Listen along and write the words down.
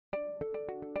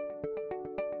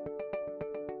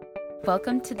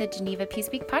Welcome to the Geneva Peace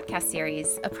Week podcast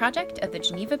series, a project of the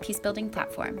Geneva Peacebuilding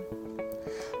Platform.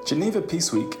 Geneva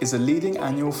Peace Week is a leading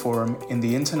annual forum in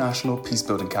the international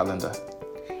peacebuilding calendar.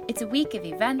 It's a week of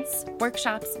events,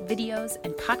 workshops, videos,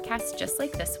 and podcasts just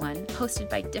like this one, hosted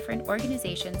by different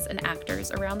organizations and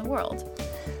actors around the world.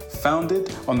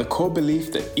 Founded on the core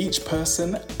belief that each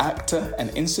person, actor,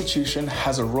 and institution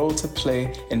has a role to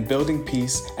play in building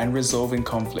peace and resolving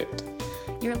conflict.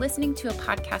 You're listening to a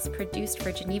podcast produced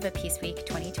for Geneva Peace Week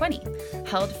 2020,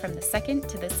 held from the 2nd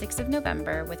to the 6th of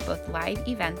November with both live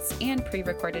events and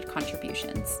pre-recorded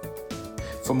contributions.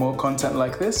 For more content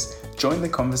like this, join the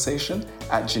conversation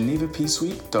at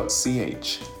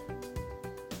genevapeaceweek.ch.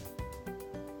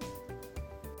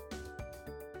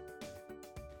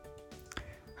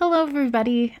 Hello,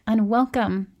 everybody, and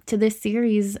welcome to this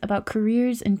series about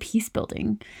careers and peace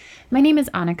building. My name is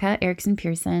Annika Erickson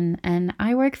Pearson, and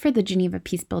I work for the Geneva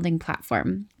Peacebuilding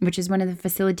Platform, which is one of the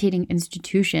facilitating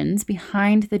institutions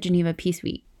behind the Geneva Peace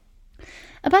Week.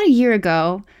 About a year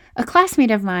ago, a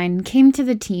classmate of mine came to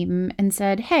the team and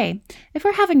said, "Hey, if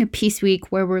we're having a Peace Week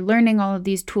where we're learning all of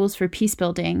these tools for peace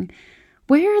building,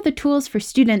 where are the tools for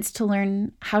students to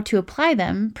learn how to apply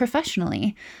them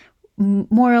professionally?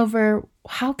 Moreover,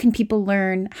 how can people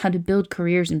learn how to build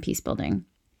careers in peace building?"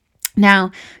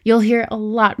 Now, you'll hear a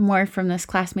lot more from this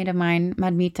classmate of mine,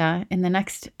 Madhmita, in the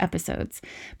next episodes,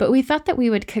 but we thought that we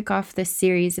would kick off this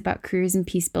series about careers in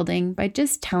peace building by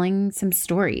just telling some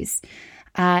stories.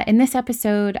 In this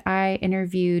episode, I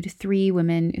interviewed 3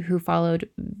 women who followed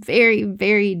very,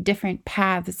 very different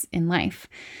paths in life.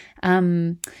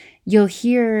 You'll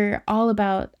hear all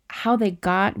about how they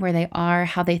got where they are,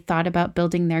 how they thought about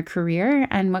building their career,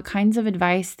 and what kinds of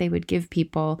advice they would give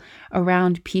people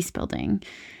around peace building.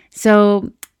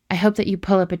 So I hope that you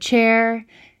pull up a chair,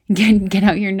 get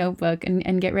out your notebook,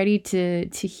 and get ready to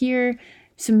hear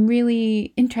some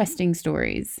really interesting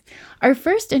stories. Our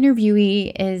first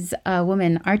interviewee is a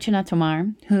woman, Archana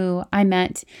Tomar, who I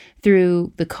met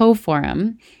through the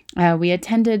Co-Forum. We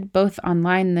attended both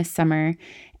online this summer,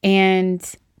 and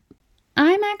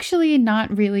I'm actually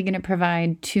not really going to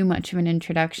provide too much of an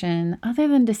introduction other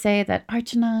than to say that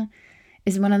Archana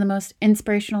is one of the most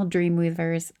inspirational dream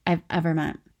weavers I've ever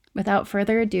met. Without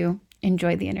further ado,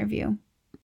 enjoy the interview.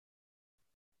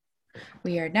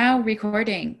 We are now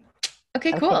recording.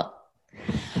 Okay, cool.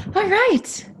 All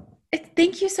right.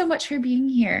 Thank you so much for being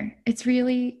here. It's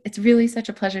really such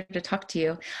a pleasure to talk to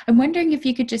you. I'm wondering if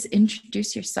you could just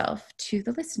introduce yourself to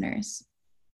the listeners.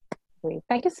 Great.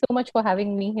 Thank you so much for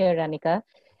having me here, Annika.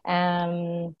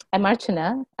 I'm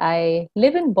Archana. I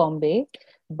live in Bombay,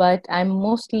 but I'm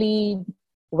mostly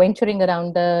venturing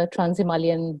around the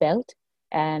Trans-Himalayan belt,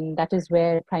 and that is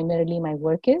where primarily my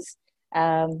work is.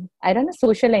 I run a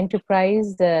social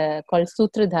enterprise called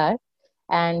Sutradhar,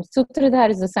 and Sutradhar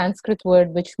is a Sanskrit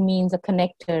word which means a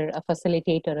connector, a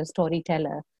facilitator, a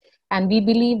storyteller. And we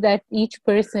believe that each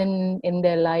person in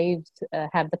their lives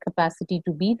have the capacity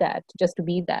to be that, just to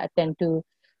be that, and to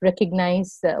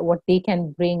recognize what they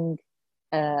can bring,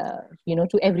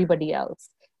 to everybody else.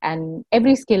 And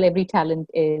every skill, every talent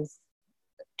is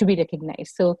to be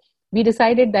recognized. So we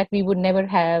decided that we would never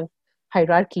have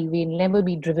hierarchy. We'll never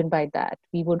be driven by that.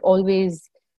 We would always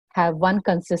have one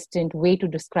consistent way to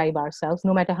describe ourselves.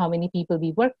 No matter how many people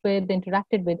we worked with,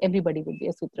 interacted with, everybody would be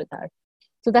a Sutradhar.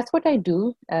 So that's what I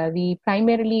do. We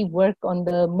primarily work on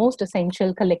the most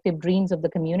essential collective dreams of the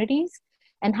communities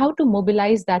and how to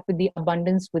mobilize that with the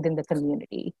abundance within the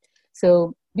community.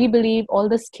 So we believe all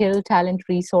the skill, talent,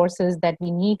 resources that we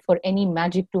need for any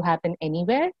magic to happen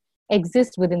anywhere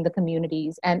exist within the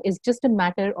communities. And it's just a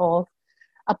matter of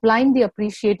applying the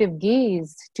appreciative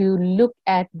gaze to look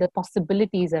at the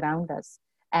possibilities around us.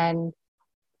 And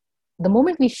the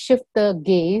moment we shift the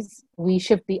gaze, we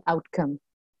shift the outcome.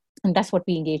 And that's what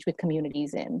we engage with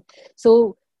communities in.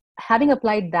 So having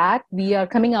applied that, we are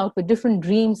coming out with different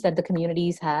dreams that the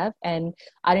communities have. And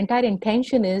our entire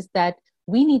intention is that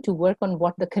we need to work on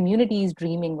what the community is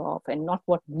dreaming of and not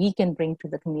what we can bring to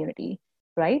the community,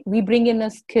 right? We bring in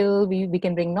a skill, we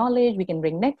can bring knowledge, we can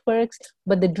bring networks,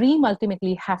 but the dream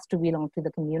ultimately has to belong to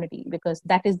the community because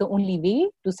that is the only way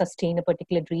to sustain a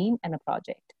particular dream and a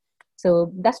project.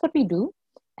 So that's what we do.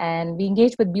 And we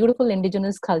engage with beautiful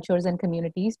indigenous cultures and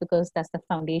communities because that's the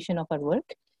foundation of our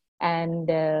work. And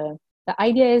the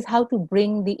idea is how to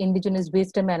bring the indigenous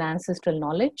wisdom and ancestral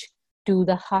knowledge to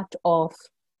the heart of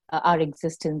our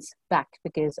existence back,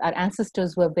 because our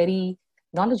ancestors were very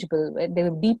knowledgeable. They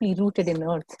were deeply rooted in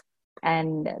earth.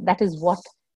 And that is what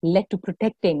led to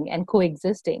protecting and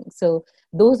coexisting. So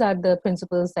those are the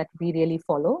principles that we really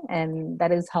follow. And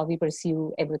that is how we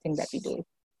pursue everything that we do.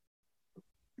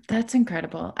 That's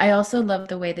incredible. I also love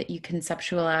the way that you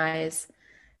conceptualize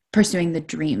pursuing the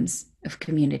dreams of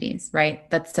communities, right?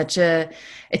 It's such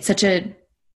a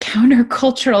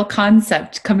countercultural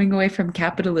concept coming away from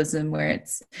capitalism where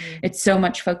it's so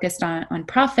much focused on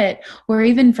profit, or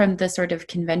even from the sort of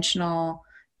conventional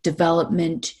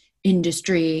development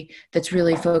industry that's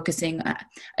really focusing.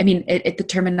 I mean, the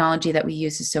terminology that we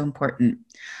use is so important.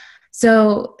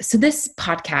 So this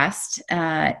podcast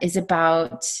is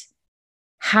about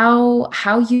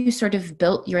how you sort of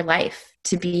built your life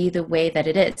to be the way that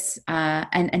it is.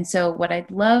 And so what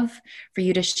I'd love for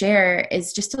you to share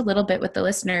is just a little bit with the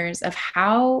listeners of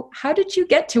how did you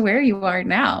get to where you are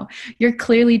now? You're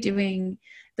clearly doing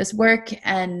this work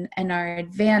and are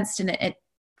advanced, and it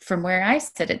from where I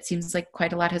sit, it seems like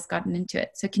quite a lot has gotten into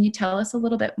it. So can you tell us a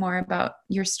little bit more about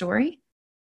your story?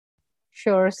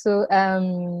 Sure. So,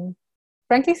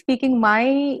 frankly speaking,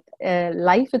 my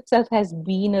life itself has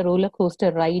been a roller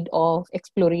coaster ride of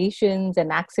explorations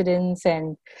and accidents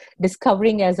and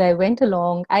discovering as I went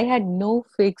along. I had no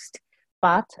fixed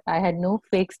path, I had no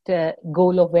fixed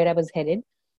goal of where I was headed.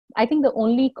 I think the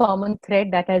only common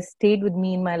thread that has stayed with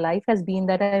me in my life has been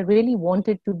that I really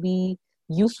wanted to be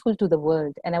useful to the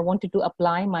world, and I wanted to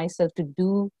apply myself to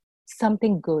do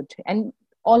something good, and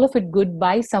all of it good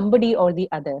by somebody or the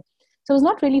other. So I was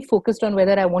not really focused on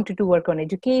whether I wanted to work on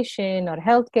education or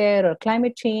healthcare or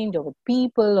climate change or with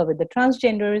people or with the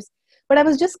transgenders. But I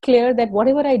was just clear that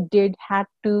whatever I did had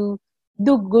to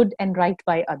do good and right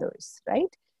by others,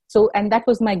 right? So, and that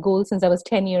was my goal since I was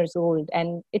 10 years old.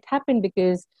 And it happened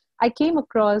because I came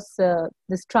across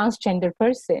this transgender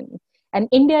person. And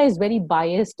India is very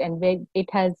biased, and it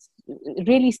has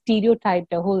really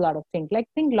stereotyped a whole lot of things. Like,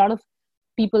 I think a lot of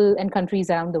people and countries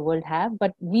around the world have,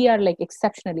 but we are like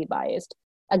exceptionally biased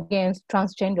against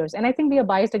transgenders. And I think we are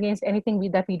biased against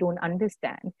anything that we don't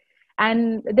understand.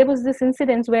 And there was this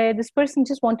incident where this person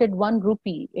just wanted 1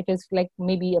 rupee. It is like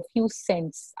maybe a few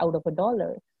cents out of a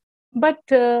dollar. But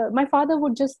my father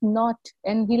would just not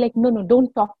and be like, no, no,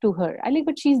 don't talk to her. I like,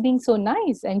 but she's being so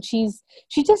nice, and she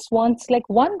just wants like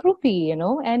 1 rupee.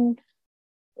 And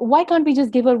why can't we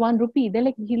just give her 1 rupee?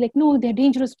 He's like, no, they're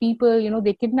dangerous people,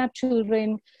 they kidnap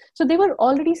children. So there were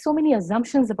already so many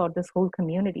assumptions about this whole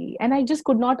community. And I just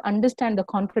could not understand the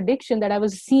contradiction that I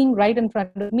was seeing right in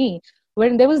front of me,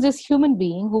 when there was this human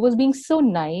being who was being so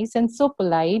nice and so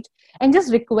polite and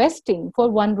just requesting for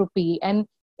 1 rupee and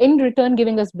in return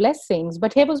giving us blessings.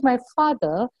 But here was my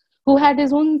father who had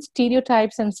his own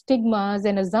stereotypes and stigmas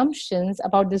and assumptions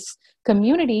about this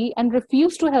community and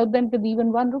refused to help them with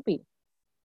even 1 rupee.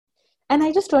 And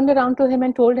I just turned around to him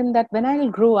and told him that when I'll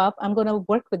grow up, I'm going to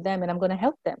work with them and I'm going to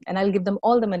help them and I'll give them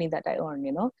all the money that I earn.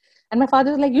 And my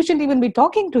father was like, you shouldn't even be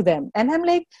talking to them. And I'm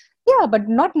like, yeah, but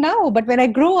not now. But when I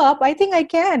grow up, I think I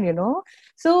can.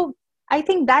 So I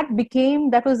think that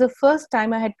was the first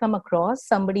time I had come across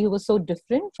somebody who was so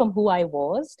different from who I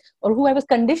was or who I was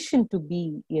conditioned to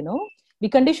be. We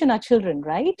condition our children,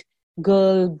 right?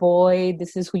 Girl, boy,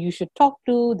 this is who you should talk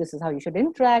to. This is how you should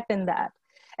interact and that.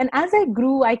 And as I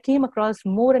grew, I came across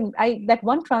more, and that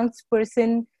one trans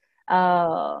person,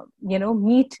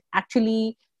 meet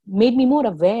actually made me more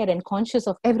aware and conscious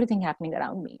of everything happening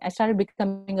around me. I started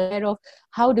becoming aware of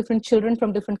how different children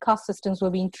from different caste systems were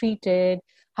being treated,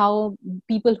 how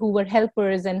people who were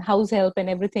helpers and house help and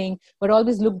everything were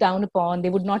always looked down upon. They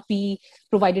would not be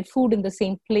provided food in the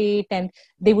same plate, and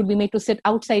they would be made to sit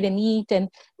outside and eat. And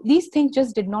these things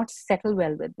just did not settle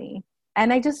well with me.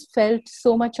 And I just felt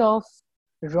so much of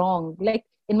wrong. Like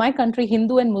in my country,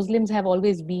 Hindu and Muslims have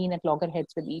always been at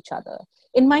loggerheads with each other.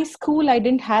 In my school, I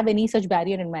didn't have any such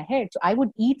barrier in my head. So I would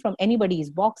eat from anybody's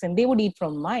box and they would eat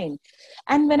from mine.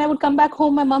 And when I would come back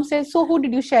home, my mom says, so who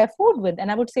did you share food with?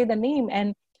 And I would say the name.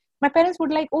 And my parents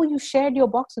would like, oh, you shared your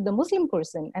box with the Muslim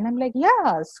person. And I'm like,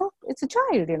 yeah, so it's a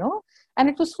child. And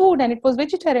it was food and it was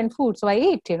vegetarian food. So I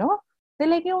ate. They're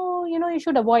like, you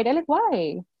should avoid. I'm like,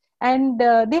 why? And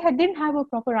didn't have a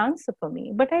proper answer for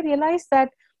me. But I realized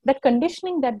that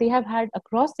conditioning that they have had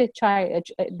across their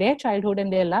childhood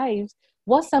and their lives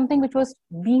was something which was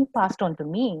being passed on to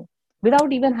me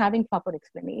without even having proper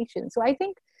explanation. So I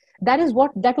think that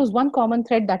was one common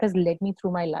thread that has led me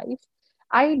through my life.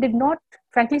 I did not,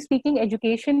 frankly speaking,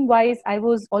 education-wise, I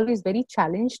was always very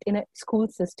challenged in a school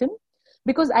system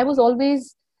because I was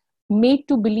always made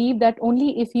to believe that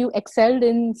only if you excelled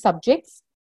in subjects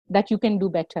that you can do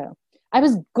better. I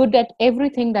was good at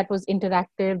everything that was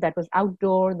interactive, that was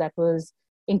outdoor, that was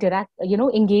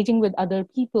engaging with other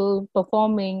people,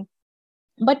 performing.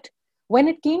 But when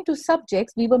it came to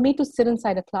subjects, we were made to sit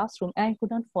inside a classroom and I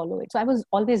could not follow it. So I was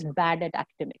always bad at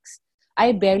academics.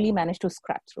 I barely managed to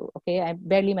scrap through. Okay, I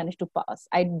barely managed to pass.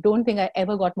 I don't think I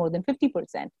ever got more than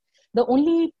 50%. The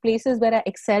only places where I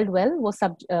excelled well was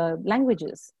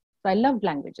languages. So I loved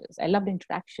languages. I loved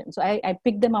interaction. So I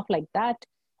picked them up like that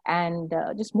and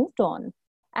just moved on.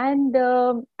 And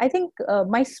I think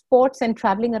my sports and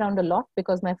traveling around a lot,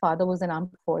 because my father was in armed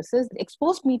forces,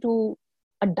 exposed me to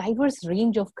a diverse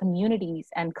range of communities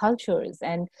and cultures.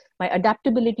 And my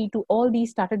adaptability to all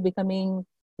these started becoming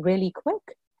really quick.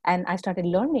 And I started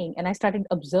learning and I started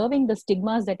observing the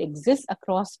stigmas that exist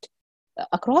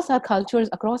across our cultures,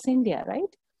 across India, right?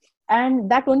 And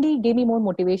that only gave me more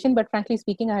motivation. But frankly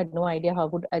speaking, I had no idea how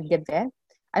would I get there.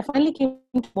 I finally came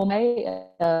to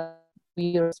Mumbai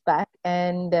years back,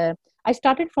 and I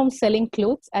started from selling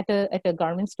clothes at a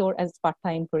garment store as a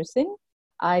part-time person.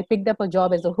 I picked up a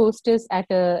job as a hostess at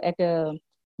a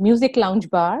music lounge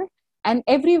bar, and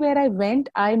everywhere I went,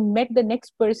 I met the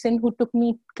next person who took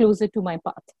me closer to my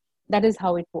path. That is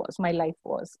how it was. My life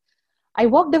was. I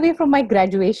walked away from my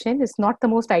graduation. It's not the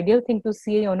most ideal thing to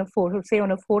see on a forum, say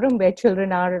on a forum where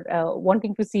children are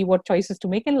wanting to see what choices to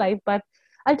make in life. But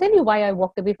I'll tell you why I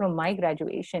walked away from my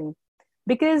graduation,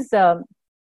 because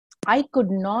I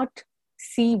could not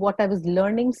see what I was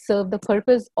learning serve the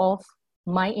purpose of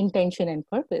my intention and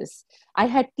purpose. I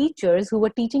had teachers who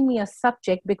were teaching me a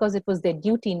subject because it was their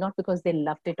duty, not because they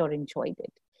loved it or enjoyed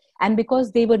it. And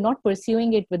because they were not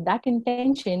pursuing it with that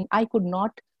intention, I could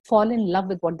not fall in love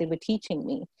with what they were teaching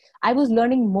me. I was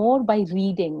learning more by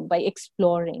reading, by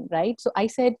exploring, right? So I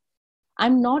said,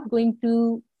 I'm not going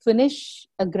to finish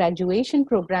a graduation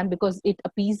program because it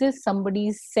appeases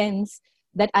somebody's sense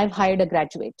that I've hired a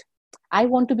graduate. I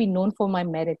want to be known for my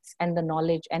merits and the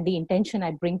knowledge and the intention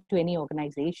I bring to any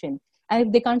organization. And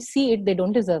if they can't see it, they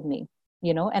don't deserve me,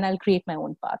 and I'll create my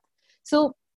own path.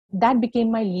 So that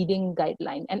became my leading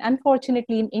guideline. And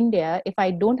unfortunately, in India, if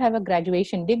I don't have a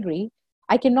graduation degree,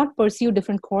 I cannot pursue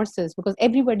different courses because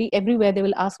everybody, everywhere, they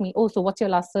will ask me, oh, so what's your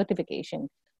last certification?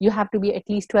 You have to be at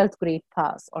least 12th grade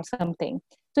pass or something.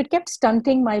 So it kept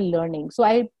stunting my learning. So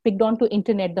I picked on to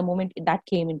internet the moment that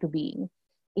came into being,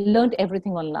 learned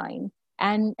everything online,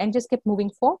 and just kept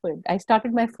moving forward. I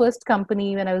started my first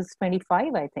company when I was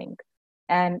 25, I think.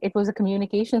 And it was a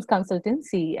communications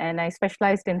consultancy, and I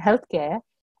specialized in healthcare.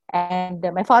 And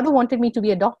my father wanted me to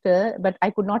be a doctor, but I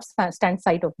could not stand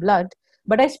sight of blood.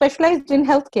 But I specialized in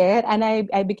healthcare, and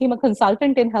I became a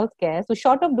consultant in healthcare. So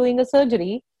short of doing a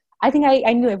surgery, I think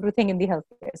I knew everything in the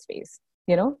healthcare space.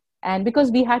 And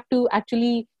because we had to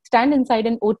actually stand inside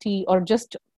an OT or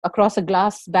just across a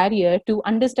glass barrier to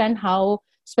understand how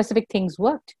specific things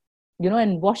worked,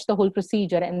 and watch the whole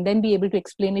procedure and then be able to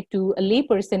explain it to a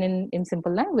layperson in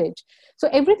simple language. So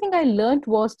everything I learned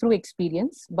was through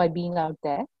experience by being out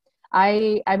there.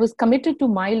 I was committed to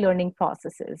my learning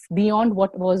processes beyond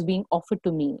what was being offered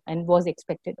to me and was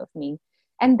expected of me.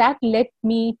 And that led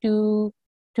me to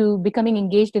becoming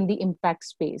engaged in the impact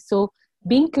space. So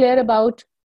being clear about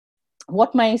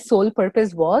what my sole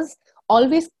purpose was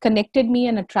always connected me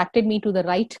and attracted me to the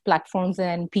right platforms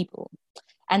and people.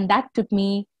 And that took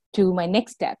me to my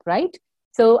next step, right?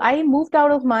 So I moved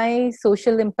out of my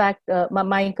social impact,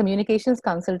 my communications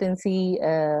consultancy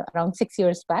around 6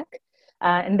 years back.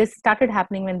 And this started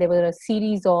happening when there were a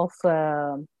series of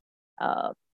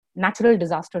natural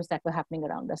disasters that were happening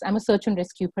around us. I'm a search and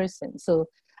rescue person. So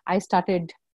I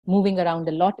started moving around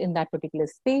a lot in that particular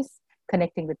space,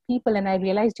 connecting with people. And I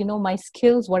realized, my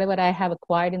skills, whatever I have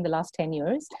acquired in the last 10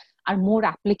 years, are more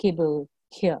applicable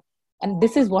here. And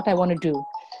this is what I want to do.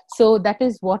 So that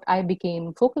is what I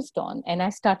became focused on. And I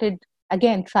started,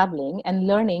 again, traveling and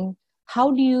learning how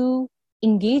do you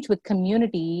engage with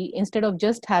community instead of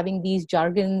just having these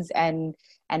jargons and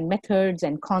methods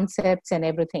and concepts and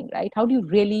everything, right? How do you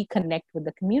really connect with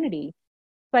the community?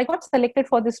 So I got selected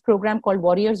for this program called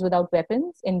Warriors Without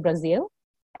Weapons in Brazil.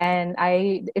 And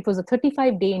it was a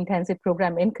 35-day intensive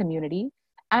program in community.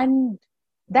 And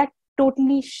that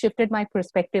totally shifted my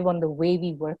perspective on the way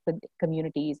we work with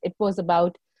communities. It was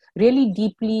about really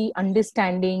deeply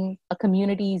understanding a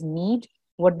community's need,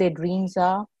 what their dreams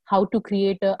are, how to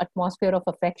create an atmosphere of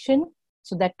affection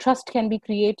so that trust can be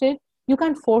created. You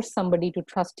can't force somebody to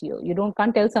trust you.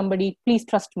 Can't tell somebody, please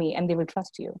trust me, and they will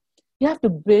trust you. You have to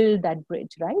build that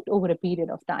bridge, right, over a period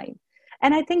of time.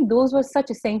 And I think those were such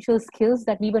essential skills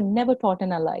that we were never taught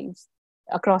in our lives.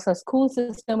 Across our school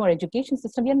system or education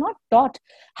system, we are not taught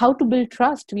how to build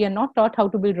trust. We are not taught how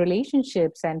to build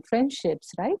relationships and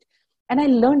friendships, right? And I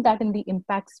learned that in the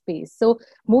impact space. So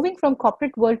moving from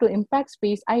corporate world to impact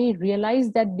space, I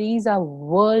realized that these are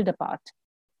world apart,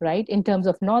 right? In terms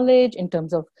of knowledge, in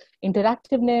terms of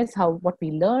interactiveness, what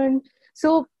we learn.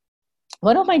 So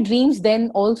one of my dreams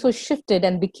then also shifted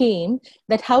and became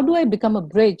that how do I become a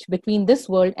bridge between this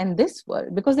world and this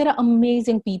world? Because there are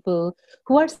amazing people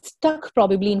who are stuck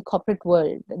probably in corporate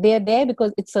world. They are there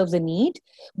because it serves a need,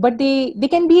 but they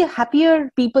can be happier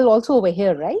people also over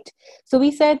here, right? So we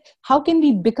said, how can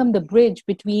we become the bridge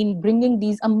between bringing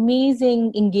these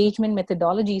amazing engagement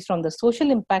methodologies from the social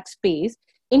impact space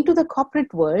into the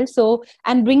corporate world, so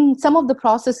and bring some of the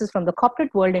processes from the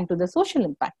corporate world into the social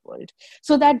impact world,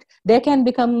 so that there can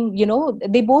become,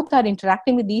 they both are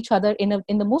interacting with each other in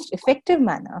the most effective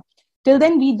manner. Till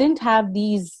then we didn't have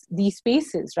these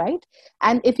spaces, right?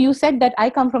 And if you said that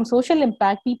I come from social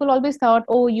impact, people always thought,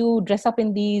 oh, you dress up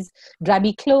in these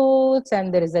drabby clothes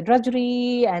and there is a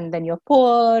drudgery and then you're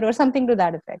poor or something to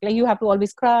that effect, like you have to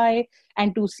always cry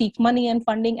and to seek money and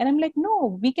funding. And I'm like,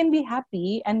 no, we can be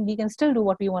happy and we can still do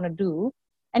what we want to do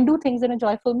and do things in a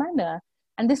joyful manner.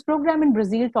 And this program in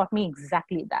Brazil taught me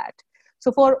exactly that.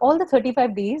 So for all the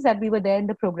 35 days that we were there in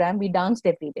the program, we danced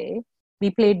every day.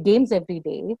 We played games every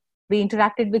day. We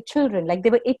interacted with children. Like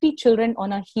there were 80 children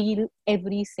on a heel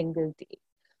every single day.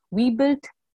 We built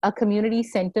a community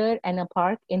center and a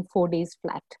park in 4 days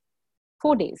flat.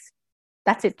 4 days.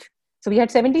 That's it. So we had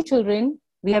 70 children.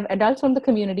 We have adults from the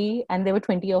community, and there were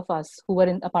 20 of us who were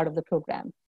in a part of the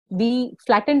program. We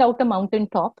flattened out a mountain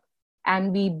top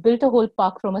and we built a whole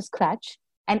park from a scratch.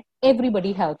 And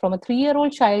everybody helped, from a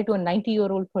 3-year-old child to a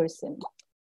 90-year-old person.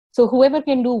 So whoever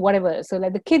can do whatever. So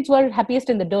like the kids were happiest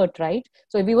in the dirt, right?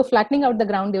 So if we were flattening out the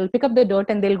ground, they will pick up the dirt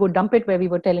and they'll go dump it where we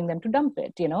were telling them to dump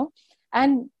it,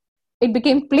 And it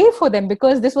became play for them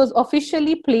because this was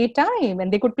officially play time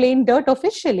and they could play in dirt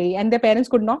officially and their parents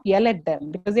could not yell at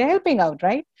them because they're helping out,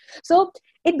 right? So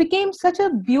it became such a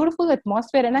beautiful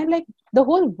atmosphere. And I'm like, the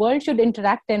whole world should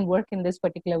interact and work in this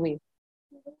particular way.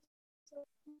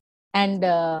 And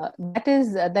that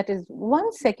is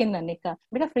 1 second, Anika.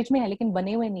 बेटा fridge में है लेकिन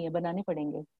बने हुए नहीं है, बनाने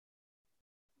पड़ेंगे.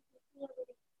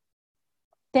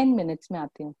 10 minutes में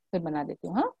आती हूँ, फिर बना देती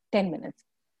हूँ. हाँ, 10 minutes.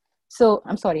 So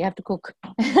I'm sorry, I have to cook.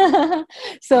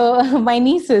 So my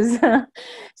nieces.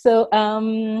 So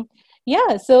I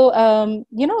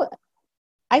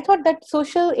thought that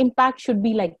social impact should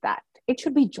be like that. It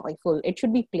should be joyful. It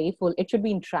should be playful. It should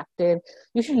be interactive.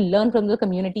 You should learn from the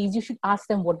communities. You should ask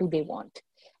them what do they want.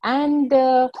 And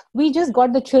we just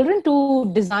got the children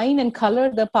to design and color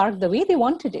the park the way they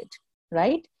wanted it,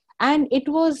 right? And it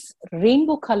was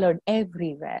rainbow colored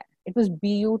everywhere. It was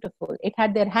beautiful. It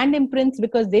had their hand imprints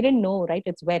because they didn't know, right?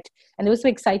 It's wet. And they were so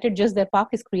excited just their park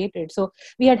is created. So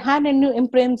we had hand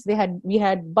imprints, we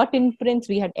had butt imprints,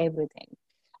 we had everything.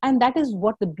 And that is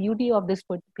what the beauty of this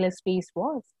particular space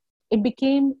was. It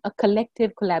became a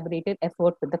collective, collaborative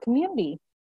effort with the community.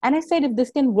 And I said, if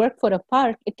this can work for a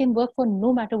park, it can work for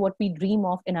no matter what we dream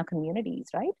of in our communities,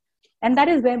 right? And that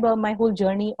is where my whole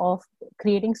journey of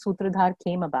creating Sutradhar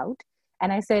came about.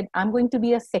 And I said, I'm going to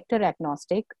be a sector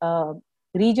agnostic,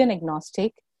 region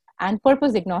agnostic, and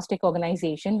purpose agnostic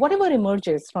organization. Whatever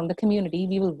emerges from the community,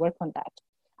 we will work on that.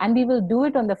 And we will do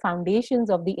it on the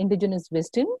foundations of the indigenous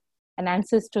wisdom and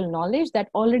ancestral knowledge that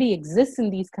already exists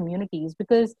in these communities,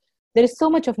 because there is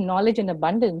so much of knowledge in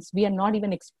abundance, we are not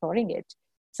even exploring it.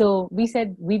 So we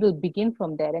said we will begin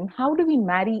from there. And how do we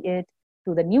marry it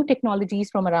to the new technologies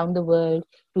from around the world,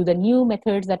 to the new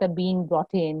methods that are being brought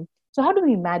in? So how do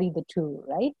we marry the two,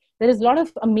 right? There is a lot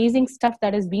of amazing stuff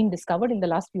that has been discovered in the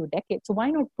last few decades. So why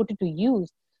not put it to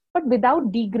use, but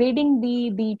without degrading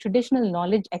the traditional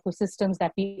knowledge ecosystems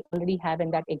that we already have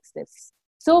and that exists?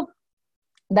 So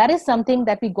that is something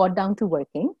that we got down to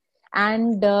working.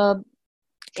 And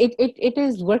it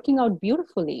is working out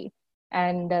beautifully.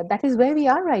 And that is where we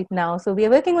are right now. So we are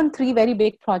working on 3 very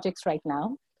big projects right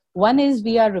now. One is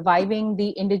we are reviving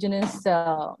the indigenous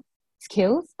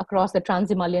skills across the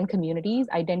trans-Himalayan communities,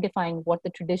 identifying what the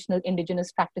traditional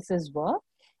indigenous practices were,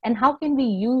 and how can we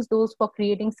use those for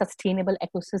creating sustainable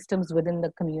ecosystems within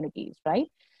the communities, right?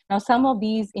 Now, some of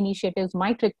these initiatives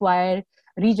might require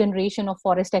regeneration of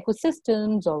forest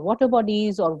ecosystems or water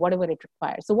bodies or whatever it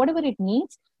requires. So whatever it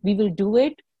needs, we will do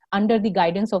it under the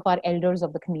guidance of our elders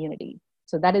of the community.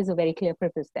 So that is a very clear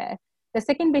purpose there. The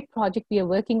second big project we are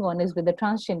working on is with the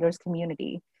transgenders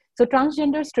community. So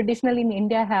transgenders traditionally in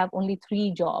India have only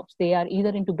 3 jobs. They are either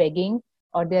into begging,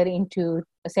 or they're into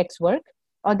sex work,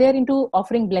 or they're into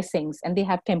offering blessings, and they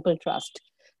have temple trust.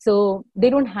 So they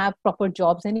don't have proper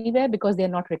jobs anywhere because they're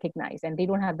not recognized and they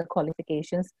don't have the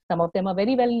qualifications. Some of them are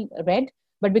very well read,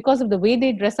 but because of the way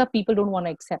they dress up, people don't want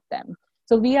to accept them.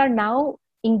 So we are now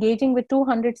engaging with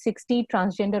 260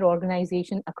 transgender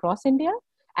organizations across India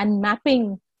and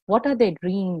mapping what are their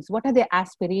dreams, what are their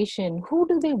aspirations, who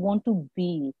do they want to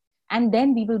be, and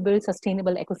then we will build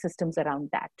sustainable ecosystems around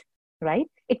that. right?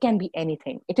 It can be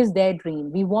anything. It is their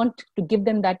dream. We want to give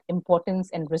them that importance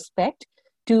and respect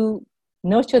to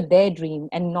nurture their dream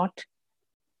and not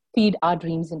feed our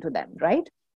dreams into them, right?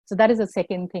 So that is the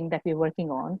second thing that we're working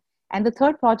on. And the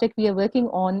third project we are working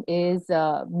on is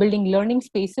building learning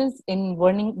spaces in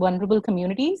vulnerable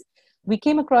communities. We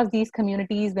came across these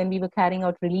communities when we were carrying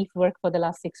out relief work for the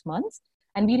last 6 months.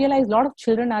 And we realized a lot of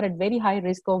children are at very high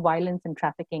risk of violence and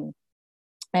trafficking.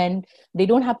 And they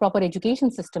don't have proper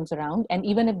education systems around. And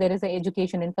even if there is an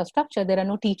education infrastructure, there are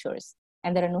no teachers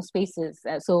and there are no spaces.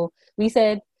 So we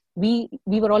said, we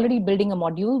were already building a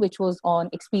module which was on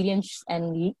experience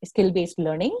and skill-based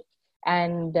learning.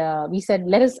 And we said,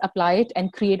 let us apply it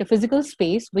and create a physical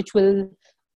space which will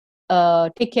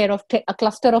take care of a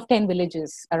cluster of 10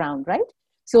 villages around, right?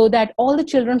 So that all the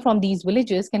children from these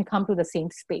villages can come to the same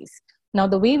space. Now,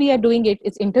 the way we are doing it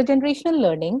is intergenerational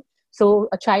learning. So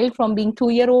a child from being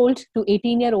 2-year-old to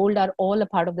 18-year-old are all a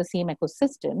part of the same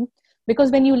ecosystem. Because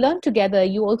when you learn together,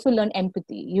 you also learn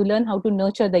empathy. You learn how to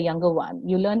nurture the younger one.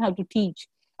 You learn how to teach.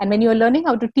 And when you are learning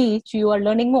how to teach, you are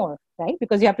learning more, right?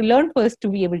 Because you have to learn first to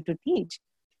be able to teach.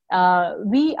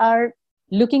 We are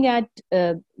looking at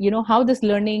how this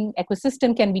learning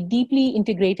ecosystem can be deeply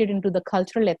integrated into the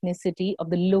cultural ethnicity of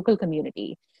the local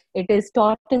community. It is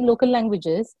taught in local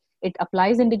languages. It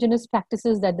applies indigenous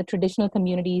practices that the traditional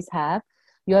communities have.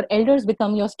 Your elders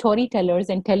become your storytellers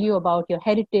and tell you about your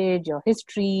heritage, your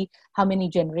history, how many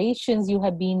generations you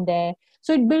have been there.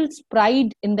 So it builds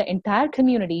pride in the entire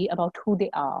community about who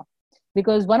they are.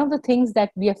 Because one of the things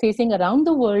that we are facing around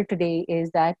the world today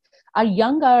is that our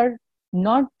young are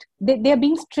not, they are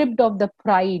being stripped of the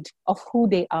pride of who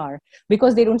they are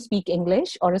because they don't speak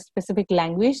English or a specific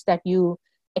language that you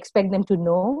expect them to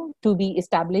know to be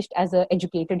established as an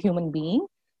educated human being.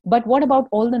 But what about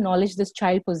all the knowledge this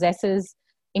child possesses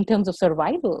in terms of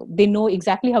survival? They know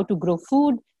exactly how to grow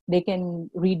food. They can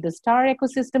read the star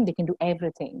ecosystem. They can do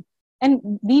everything. And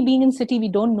we being in city, we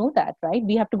don't know that, right?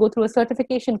 We have to go through a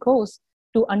certification course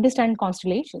to understand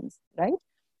constellations, right?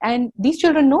 And these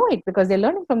children know it because they're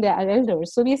learning from their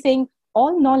elders. So we're saying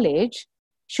all knowledge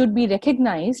should be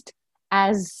recognized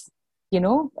as,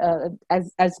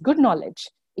 as good knowledge.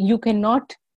 You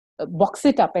cannot box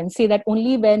it up and say that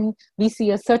only when we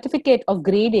see a certificate of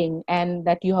grading and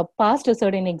that you have passed a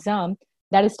certain exam,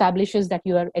 that establishes that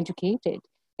you are educated.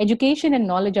 Education and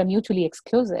knowledge are mutually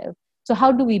exclusive. So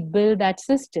how do we build that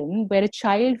system where a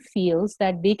child feels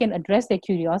that they can address their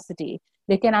curiosity?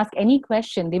 They can ask any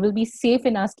question. They will be safe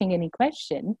in asking any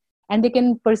question and they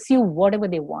can pursue whatever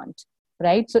they want,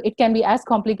 right? So it can be as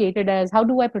complicated as how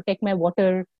do I protect my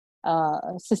water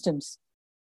systems?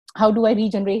 How do I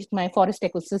regenerate my forest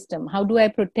ecosystem? How do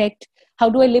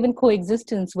I live in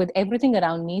coexistence with everything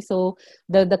around me? So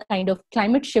the kind of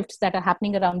climate shifts that are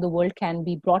happening around the world can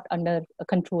be brought under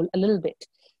control a little bit,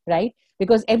 right?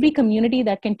 Because every community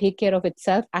that can take care of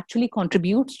itself actually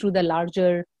contributes to the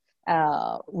larger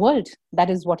world. That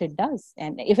is what it does.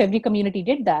 And if every community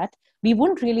did that, we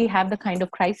wouldn't really have the kind of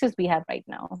crisis we have right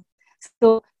now.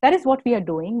 So that is what we are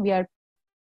doing. We are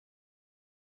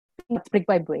brick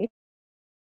by brick.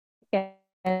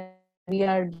 And we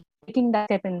are taking that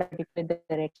step in that particular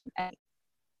direction.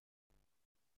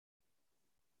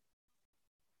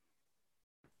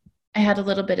 I had a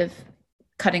little bit of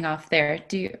cutting off there.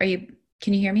 Can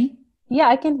you hear me? Yeah,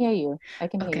 I can hear you. I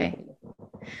can hear you.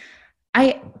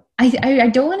 I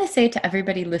don't want to say to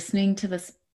everybody listening to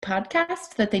this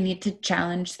podcast that they need to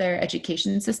challenge their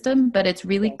education system, but it's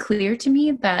really clear to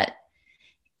me that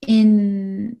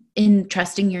in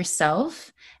trusting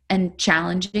yourself and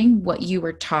challenging what you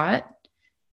were taught,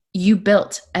 you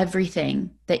built everything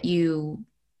that you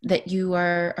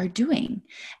are doing.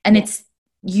 And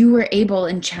you were able,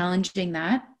 in challenging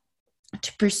that,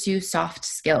 to pursue soft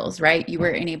skills, right? You were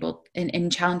in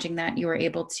challenging that, you were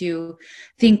able to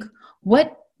think,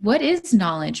 what is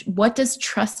knowledge? What does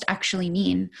trust actually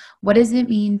mean? What does it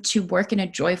mean to work in a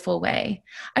joyful way?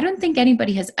 I don't think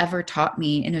anybody has ever taught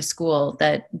me in a school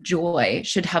that joy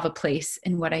should have a place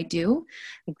in what I do.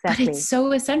 Exactly. But it's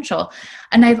so essential.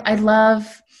 And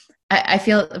I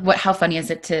feel how funny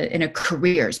is it to, in a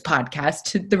careers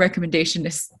podcast, the recommendation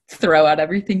is throw out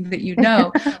everything that you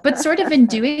know, but sort of in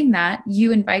doing that,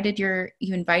 you invited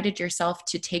yourself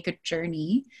to take a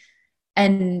journey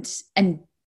and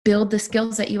build the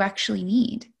skills that you actually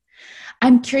need.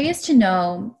 I'm curious to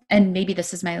know, and maybe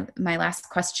this is my last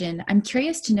question, I'm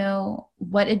curious to know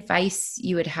what advice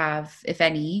you would have, if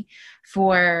any,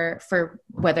 for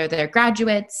whether they're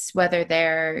graduates, whether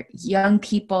they're young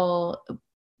people,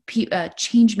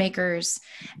 change makers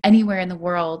anywhere in the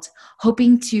world,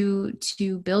 hoping to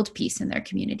build peace in their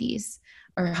communities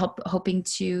are hoping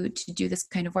to do this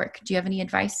kind of work? Do you have any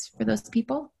advice for those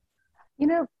people?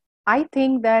 I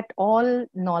think that all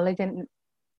knowledge and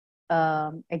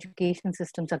education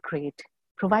systems are great,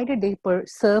 provided they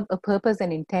serve a purpose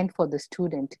and intent for the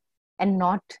student and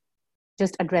not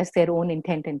just address their own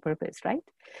intent and purpose, right?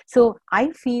 So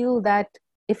I feel that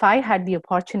if I had the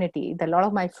opportunity that a lot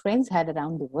of my friends had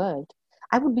around the world,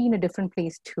 I would be in a different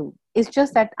place too. It's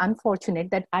just that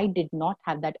unfortunate that I did not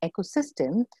have that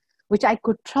ecosystem which I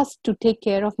could trust to take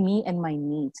care of me and my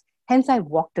needs. Hence, I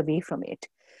walked away from it.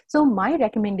 So my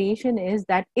recommendation is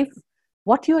that if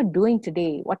what you are doing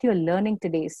today, what you're learning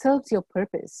today serves your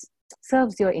purpose,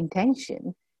 serves your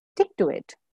intention, stick to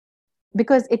it.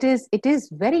 Because it is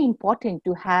very important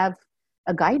to have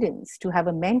a guidance, to have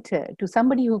a mentor, to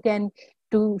somebody who can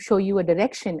to show you a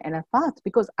direction and a path,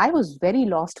 because I was very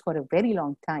lost for a very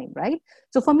long time, right?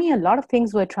 So for me, a lot of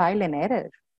things were trial and error,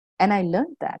 and I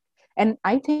learned that. And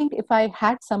I think if I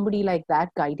had somebody like that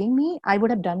guiding me, I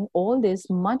would have done all this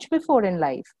much before in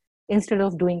life instead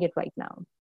of doing it right now,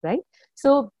 right?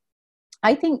 So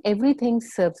I think everything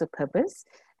serves a purpose,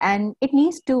 and it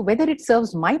needs to, whether it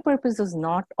serves my purpose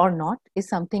or not is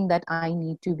something that I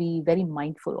need to be very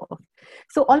mindful of.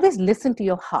 So always listen to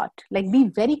your heart, like be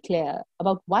very clear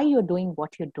about why you're doing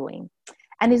what you're doing.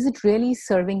 And is it really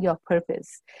serving your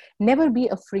purpose? Never be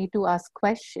afraid to ask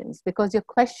questions, because your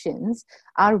questions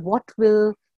are what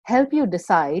will help you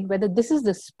decide whether this is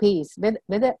the space,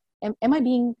 whether am I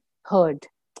being heard?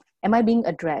 Am I being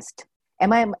addressed?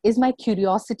 Is my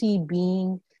curiosity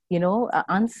being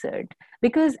answered?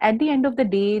 Because at the end of the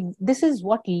day, this is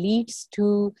what leads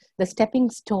to the stepping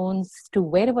stones to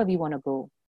wherever we want to go.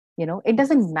 It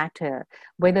doesn't matter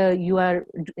whether you are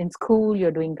in school,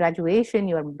 you're doing graduation,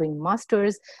 you're doing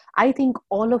masters. I think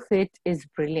all of it is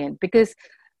brilliant, because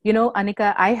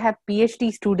Anika, I have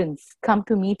PhD students come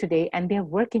to me today and they're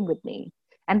working with me.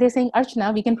 And they're saying,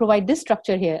 Archana, we can provide this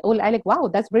structure here. Oh, I like, wow,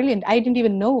 that's brilliant. I didn't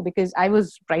even know, because I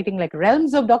was writing like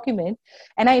realms of document.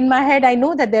 And in my head, I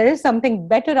know that there is something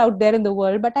better out there in the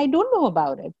world, but I don't know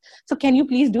about it. So can you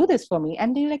please do this for me?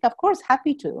 And they're like, of course,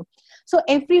 happy to. So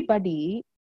everybody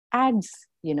adds,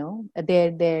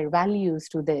 their values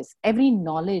to this. Every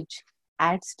knowledge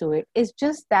adds to it. It's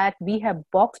just that we have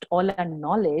boxed all our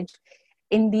knowledge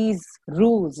in these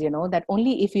rules, that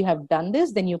only if you have done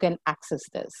this, then you can access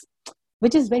this,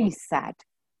 which is very sad,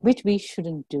 which we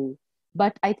shouldn't do.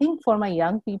 But I think for my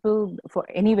young people, for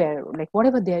anywhere, like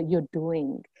whatever you're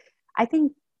doing, I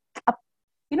think,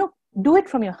 do it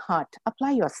from your heart,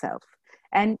 apply yourself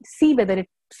and see whether it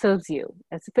serves you,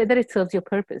 whether it serves your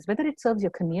purpose, whether it serves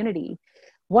your community.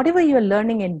 Whatever you're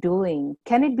learning and doing,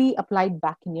 can it be applied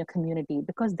back in your community?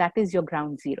 Because that is your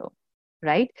ground zero,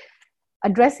 right?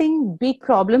 Addressing big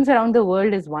problems around the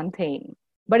world is one thing.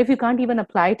 But if you can't even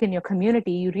apply it in your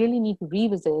community, you really need to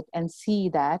revisit and see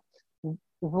that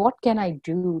what can I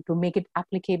do to make it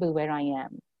applicable where I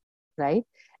am, right?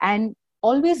 And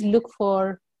always look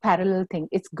for parallel things.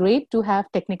 It's great to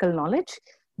have technical knowledge,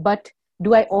 but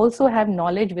do I also have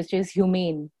knowledge which is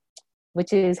humane,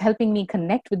 which is helping me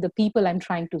connect with the people I'm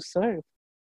trying to serve,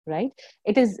 right?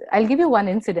 I'll give you one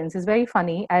incident. It's very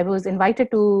funny. I was invited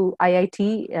to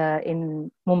IIT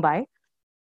in Mumbai,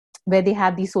 where they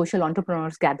have these social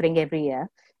entrepreneurs gathering every year.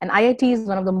 And IIT is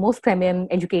one of the most premium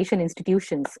education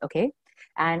institutions, okay?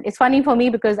 And it's funny for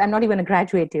me because I'm not even a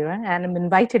graduate here, and I'm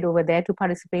invited over there to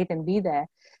participate and be there.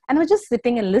 And I was just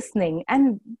sitting and listening,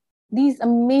 and these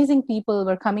amazing people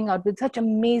were coming out with such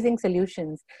amazing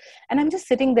solutions. And I'm just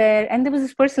sitting there, and there was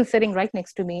this person sitting right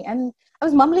next to me, and I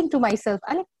was mumbling to myself,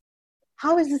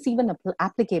 how is this even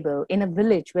applicable in a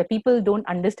village where people don't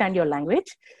understand your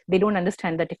language? They don't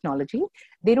understand the technology.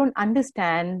 They don't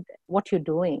understand what you're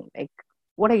doing. Like,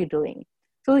 what are you doing?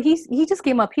 So he just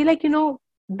came up. He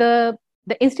the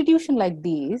institution like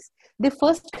these, they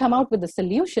first come out with the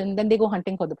solution, then they go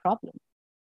hunting for the problem.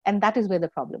 And that is where the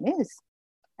problem is.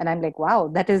 And I'm like, wow,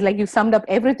 that is like you summed up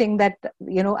everything that,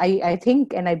 I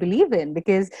think and I believe in,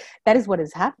 because that is what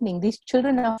is happening. These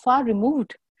children are far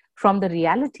removed from the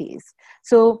realities.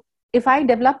 So if I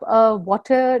develop a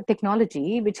water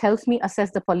technology which helps me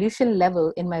assess the pollution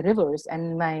level in my rivers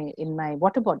and in my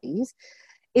water bodies,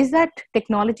 is that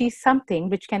technology something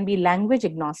which can be language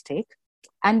agnostic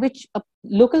and which a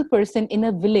local person in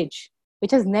a village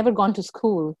which has never gone to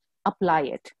school apply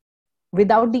it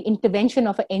without the intervention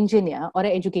of an engineer or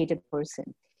an educated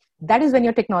person? That is when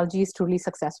your technology is truly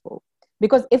successful.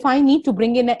 Because if I need to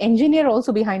bring in an engineer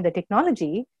also behind the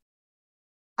technology,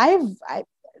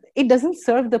 it doesn't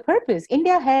serve the purpose.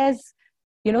 India has,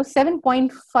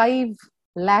 7.5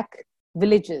 lakh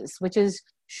villages, which is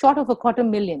short of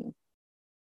 250,000,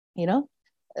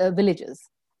 villages.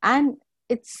 And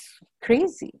it's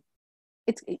crazy.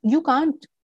 You can't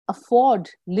afford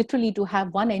literally to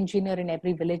have one engineer in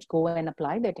every village go and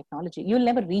apply their technology. You'll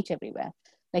never reach everywhere.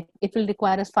 Like, it will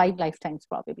require us 5 lifetimes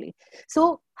probably.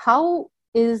 So how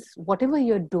is whatever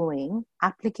you're doing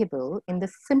applicable in the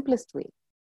simplest way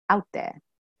out there?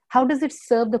 How does it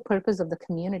serve the purpose of the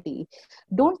community?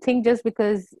 Don't think just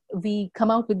because we come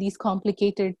out with these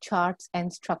complicated charts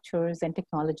and structures and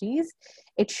technologies,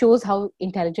 it shows how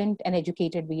intelligent and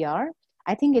educated we are.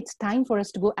 I think it's time for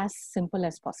us to go as simple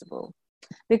as possible.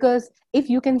 Because if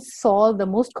you can solve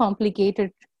the most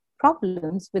complicated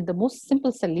problems with the most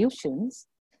simple solutions,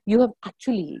 you have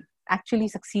actually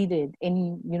succeeded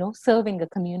in, serving a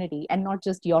community, and not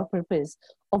just your purpose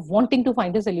of wanting to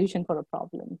find a solution for a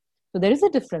problem. So there is a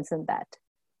difference in that,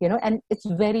 and it's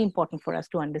very important for us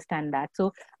to understand that.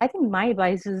 So I think my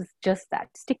advice is just that: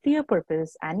 stick to your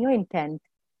purpose and your intent,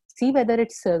 see whether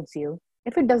it serves you.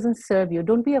 If it doesn't serve you,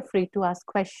 don't be afraid to ask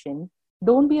questions.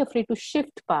 Don't be afraid to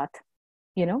shift path,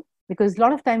 because a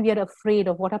lot of time we are afraid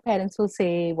of what our parents will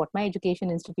say, what my education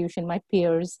institution, my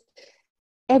peers.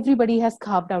 Everybody has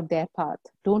carved out their path.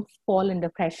 Don't fall under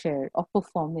pressure of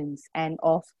performance and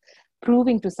of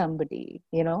proving to somebody,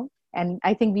 And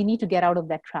I think we need to get out of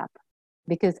that trap,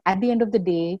 because at the end of the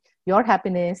day, your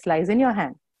happiness lies in your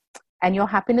hand, and your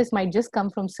happiness might just come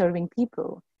from serving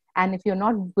people. And if you're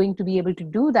not going to be able to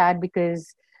do that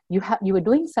because you were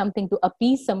doing something to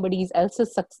appease somebody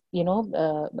else's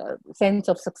sense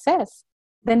of success,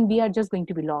 then we are just going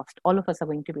to be lost. All of us are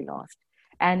going to be lost.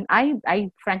 And I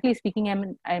frankly speaking,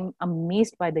 I'm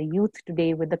amazed by the youth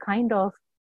today with the kind of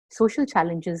social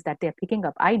challenges that they're picking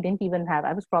up. I didn't even have.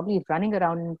 I was probably running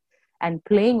around and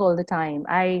playing all the time.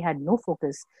 I had no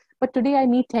focus. But today I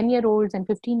meet 10-year-olds and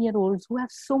 15-year-olds who have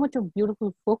so much of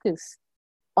beautiful focus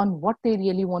on what they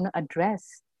really want to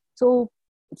address. So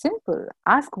it's simple.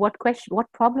 Ask what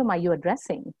problem are you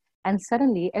addressing? And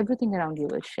suddenly everything around you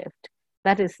will shift.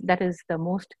 That is the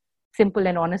most simple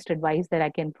and honest advice that I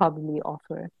can probably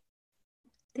offer.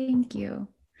 Thank you.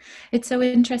 It's so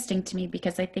interesting to me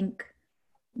because I think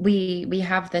we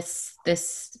have this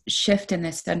shift in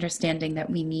this understanding that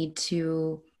we need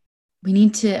to,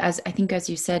 as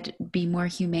you said, be more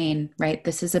humane, right?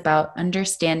 This is about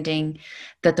understanding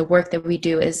that the work that we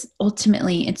do is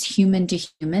ultimately, it's human to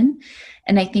human.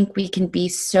 And I think we can be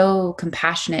so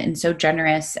compassionate and so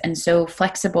generous and so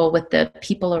flexible with the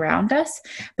people around us.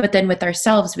 But then with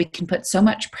ourselves, we can put so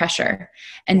much pressure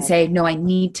and say, no, I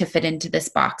need to fit into this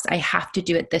box. I have to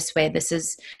do it this way. This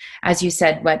is, as you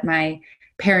said, what my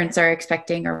parents are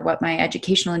expecting, or what my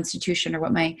educational institution, or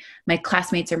what my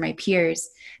classmates or my peers.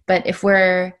 But if we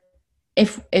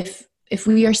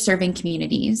are serving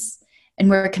communities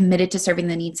and we're committed to serving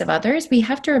the needs of others, we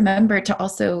have to remember to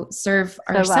also serve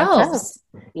ourselves.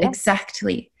 Yes.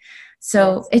 Exactly.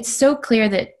 So yes. It's so clear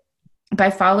that by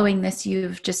following this,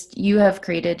 you have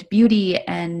created beauty,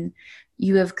 and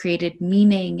you have created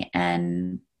meaning,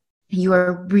 and you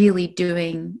are really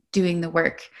doing the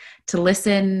work to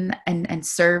listen and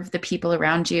serve the people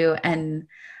around you. And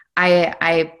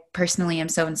I personally am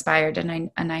so inspired,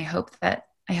 and I hope that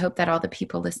all the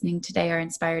people listening today are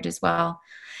inspired as well.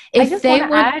 I just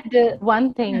want to add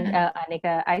one thing,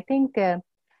 Anika. I think,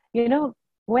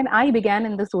 when I began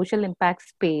in the social impact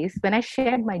space, when I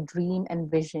shared my dream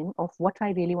and vision of what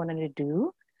I really wanted to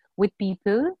do with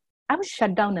people, I was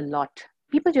shut down a lot.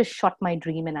 People just shot my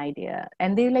dream and idea.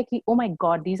 And they're like, oh my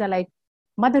God, these are like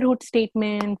motherhood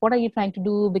statement. What are you trying to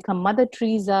do? Become Mother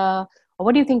Teresa? Or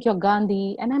what do you think you're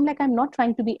Gandhi? And I'm like, I'm not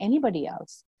trying to be anybody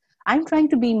else. I'm trying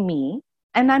to be me,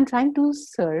 and I'm trying to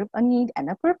serve a need and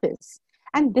a purpose.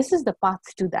 And this is the path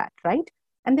to that, right?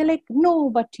 And they're like, no,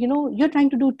 but you're trying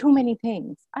to do too many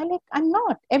things. I'm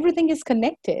not. Everything is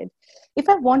connected. If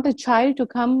I want a child to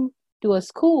come to a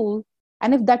school,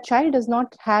 and if that child does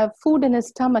not have food in his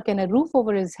stomach and a roof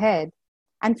over his head,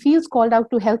 and feels called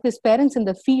out to help his parents in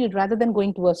the field rather than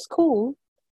going to a school,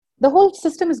 the whole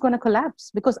system is going to collapse,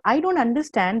 because I don't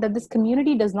understand that this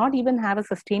community does not even have a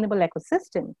sustainable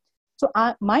ecosystem. So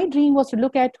my dream was to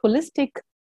look at holistic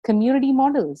community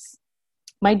models.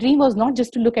 My dream was not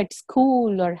just to look at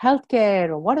school or healthcare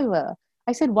or whatever.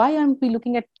 I said, why aren't we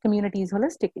looking at communities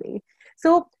holistically?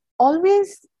 So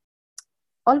always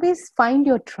find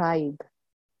your tribe.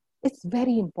 It's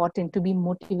very important to be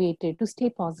motivated, to stay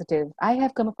positive. I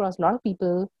have come across a lot of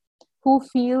people who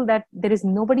feel that there is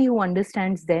nobody who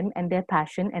understands them and their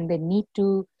passion, and they need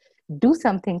to do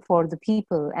something for the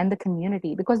people and the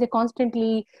community, because they're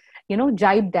constantly,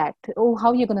 jibed at, oh, how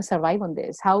are you going to survive on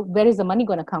this? Where is the money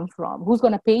going to come from? Who's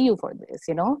going to pay you for this?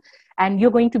 And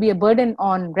you're going to be a burden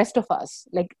on rest of us,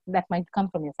 like that might come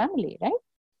from your family, right?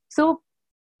 So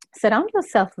surround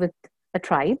yourself with a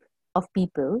tribe of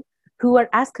people who are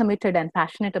as committed and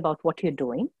passionate about what you're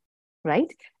doing,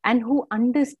 right? And who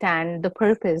understand the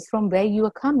purpose from where you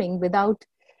are coming without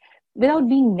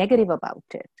being negative about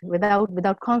it,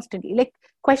 without constantly like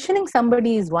questioning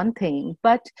somebody is one thing,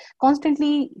 but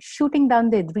constantly shooting down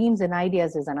their dreams and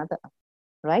ideas is another,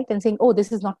 right? And saying, oh,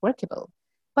 this is not workable.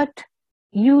 But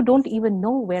you don't even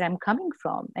know where I'm coming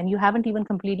from, and you haven't even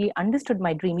completely understood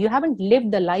my dream. You haven't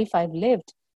lived the life I've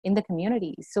lived in the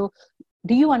community. So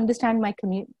do you understand my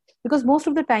community? Because most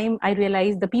of the time I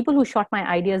realized the people who shot my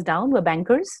ideas down were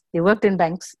bankers. They worked in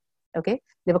banks. Okay.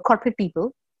 They were corporate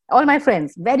people, all my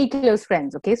friends, very close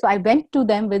friends. Okay. So I went to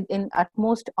them with in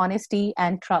utmost honesty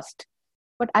and trust,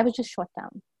 but I was just shot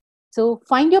down. So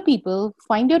find your people,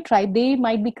 find your tribe. They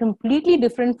might be completely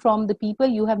different from the people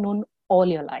you have known all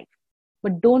your life,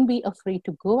 but don't be afraid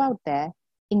to go out there,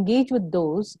 engage with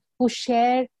those who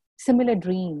share similar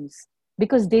dreams,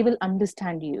 because they will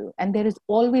understand you. And there is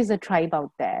always a tribe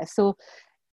out there. So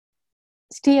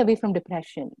stay away from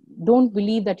depression. Don't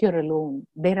believe that you're alone.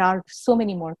 There are so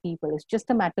many more people. It's just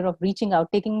a matter of reaching out,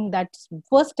 taking that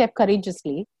first step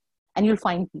courageously, and you'll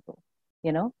find people.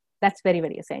 You know, that's very,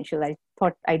 very essential. I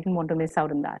thought I didn't want to miss out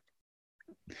on that.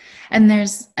 And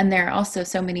there are also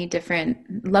so many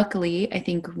different, luckily, I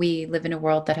think we live in a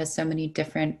world that has so many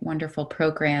different wonderful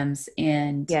programs.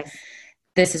 And yes,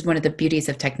 this is one of the beauties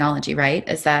of technology, right?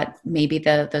 Is that maybe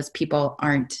those people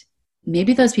aren't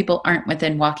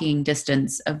within walking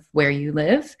distance of where you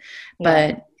live.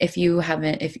 yeah. But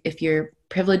if you're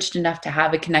privileged enough to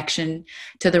have a connection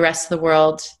to the rest of the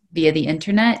world via the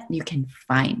internet, you can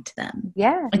find them.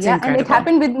 Yeah, It's yeah. incredible. And it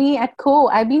happened with me at Co.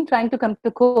 I've been trying to come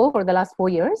to Co for the last 4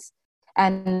 years.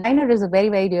 And Niner is a very,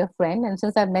 very dear friend. And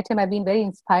since I've met him, I've been very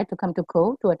inspired to come to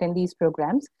Co to attend these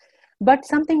programs. But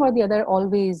something or the other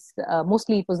always,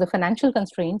 mostly it was the financial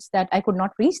constraints that I could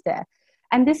not reach there.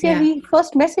 And this year he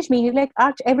first messaged me. He's like,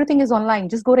 Arch, everything is online.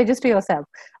 Just go register yourself.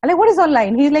 I'm like, what is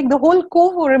online? He's like, the whole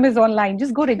Co forum is online.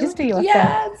 Just go register yourself.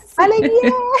 Yes. I'm like,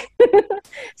 yeah.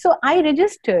 So I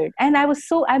registered, and I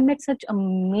met such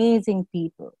amazing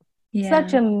people.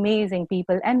 Such amazing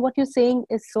people. And what you're saying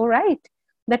is so right.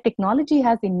 That technology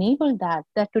has enabled that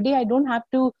today I don't have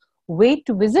to wait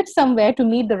to visit somewhere to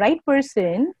meet the right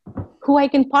person who I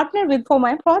can partner with for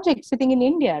my project sitting in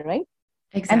India, right?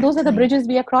 Exactly. And those are the bridges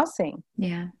we are crossing.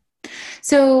 Yeah.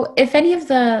 So if any of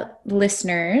the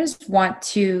listeners want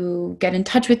to get in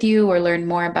touch with you or learn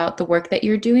more about the work that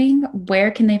you're doing,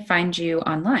 where can they find you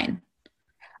online?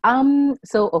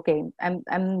 So okay,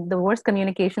 I'm the worst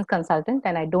communications consultant,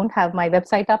 and I don't have my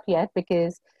website up yet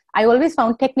because I always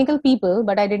found technical people,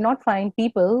 but I did not find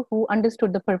people who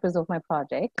understood the purpose of my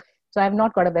project. So I have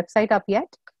not got a website up yet,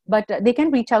 but they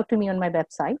can reach out to me on my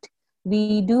website.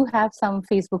 We do have some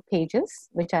Facebook pages,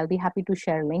 which I'll be happy to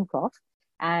share a link of,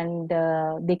 and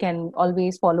they can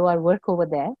always follow our work over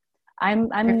there.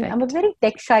 I'm a very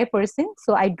tech shy person,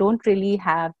 so I don't really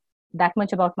have that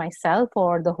much about myself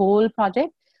or the whole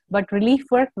project. But relief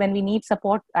work, when we need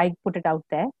support, I put it out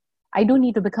there. I do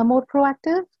need to become more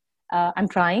proactive. I'm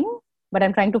trying, but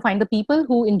I'm trying to find the people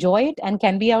who enjoy it and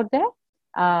can be out there.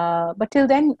 But till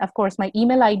then, of course, my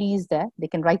email ID is there. They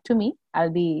can write to me.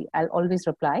 I'll always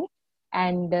reply.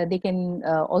 And they can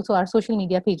also, our social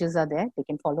media pages are there. They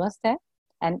can follow us there.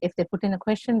 And if they put in a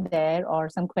question there or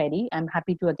some query, I'm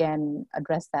happy to again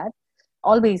address that.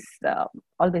 Always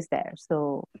there.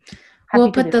 So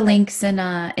we'll put the links in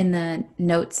the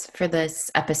notes for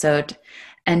this episode.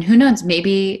 And who knows,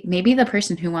 maybe the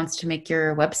person who wants to make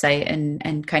your website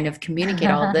and kind of communicate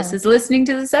all of this is listening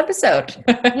to this episode.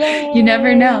 You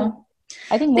never know.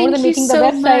 I think more than making the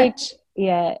website.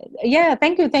 Yeah.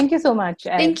 Thank you so much.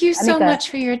 Thank you so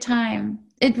much for your time.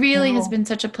 It really has been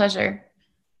such a pleasure.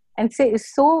 And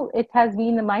so it has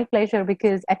been my pleasure,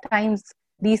 because at times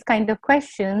these kind of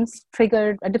questions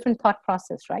triggered a different thought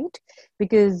process, right?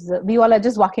 Because we all are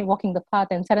just walking the path,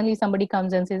 and suddenly somebody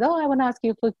comes and says, oh, I want to ask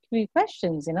you 3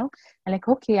 questions, and like,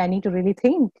 okay, I need to really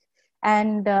think.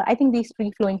 And I think these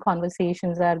free-flowing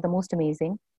conversations are the most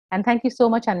amazing. And thank you so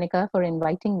much, Annika, for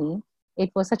inviting me.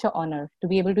 It was such an honor to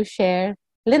be able to share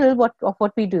a little of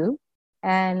what we do,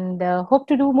 and hope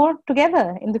to do more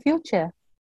together in the future.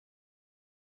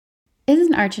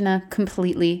 Isn't Archana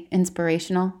completely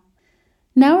inspirational?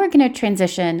 Now we're going to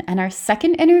transition, and our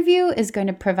second interview is going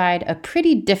to provide a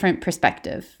pretty different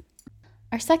perspective.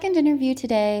 Our second interview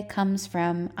today comes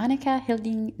from Annika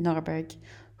Hilding Norberg,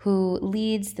 who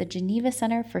leads the Geneva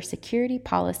Center for Security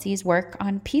Policy's work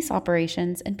on peace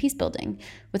operations and peace building,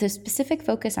 with a specific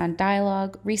focus on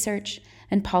dialogue, research,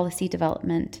 and policy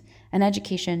development, and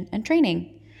education and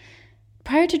training.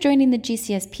 Prior to joining the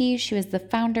GCSP, she was the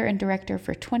founder and director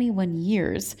for 21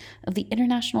 years of the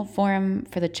International Forum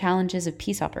for the Challenges of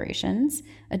Peace Operations,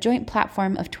 a joint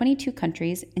platform of 22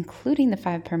 countries, including the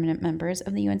 5 permanent members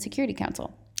of the UN Security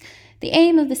Council. The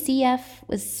aim of the CF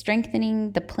was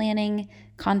strengthening the planning,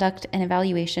 conduct, and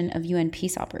evaluation of UN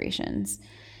peace operations.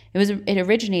 It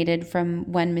originated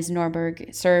from when Ms.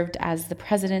 Norberg served as the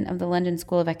president of the London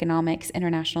School of Economics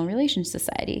International Relations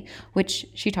Society, which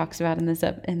she talks about in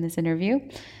this interview.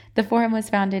 The forum was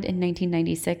founded in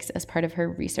 1996 as part of her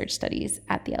research studies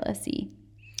at the LSE.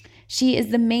 She is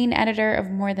the main editor of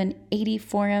more than 80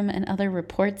 forum and other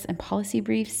reports and policy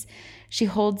briefs. She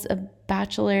holds a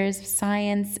bachelor's of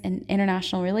science in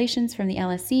international relations from the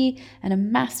LSE and a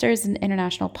master's in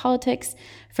international politics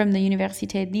from the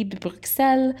Université Libre de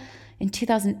Bruxelles. In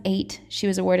 2008, she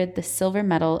was awarded the Silver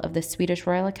Medal of the Swedish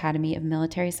Royal Academy of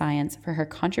Military Science for her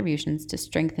contributions to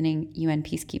strengthening UN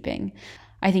peacekeeping.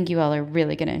 I think you all are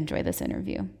really going to enjoy this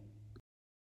interview.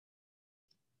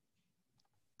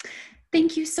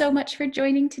 Thank you so much for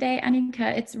joining today,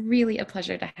 Annika. It's really a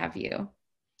pleasure to have you.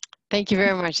 Thank you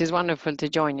very much. It's wonderful to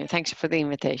join you. Thanks for the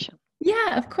invitation.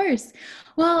 Yeah, of course.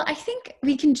 Well, I think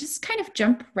we can just kind of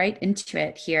jump right into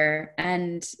it here.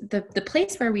 And the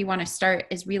place where we want to start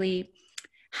is really,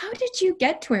 how did you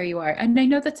get to where you are? And I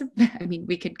know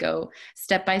we could go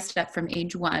step by step from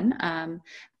age 1,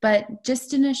 but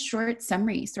just in a short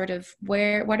summary, sort of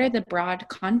what are the broad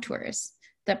contours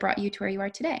that brought you to where you are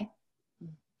today?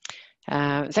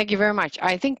 Thank you very much.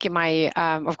 I think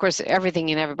of course, everything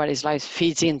in everybody's lives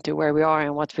feeds into where we are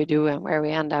and what we do and where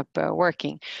we end up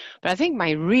working. But I think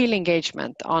my real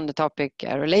engagement on the topic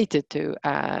related to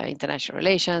international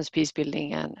relations, peace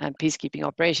building, and peacekeeping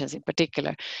operations in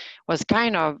particular was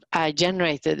kind of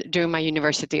generated during my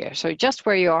university year. So just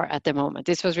where you are at the moment,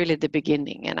 this was really the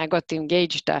beginning. And I got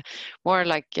engaged more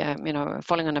like,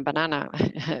 falling on a banana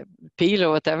peel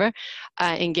or whatever,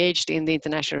 engaged in the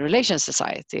International Relations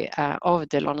Society of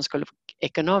the London School of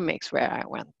Economics, where I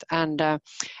went, and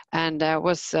it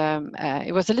was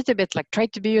a little bit like try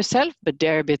to be yourself, but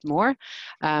dare a bit more.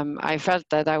 I felt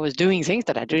that I was doing things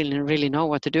that I didn't really know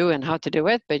what to do and how to do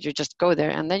it, but you just go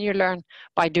there and then you learn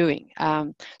by doing.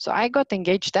 So I got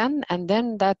engaged then, and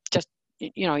then that just,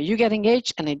 you get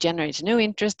engaged and it generates new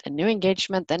interest and new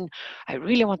engagement. And I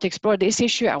really want to explore this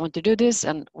issue. I want to do this.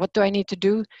 And what do I need to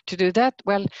do that?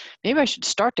 Well, maybe I should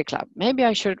start a club. Maybe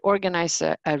I should organize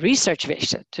a research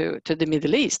visit to the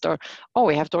Middle East, or,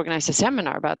 we have to organize a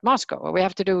seminar about Moscow, or we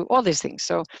have to do all these things.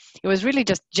 So it was really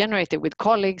just generated with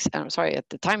colleagues. I'm sorry, at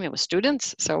the time it was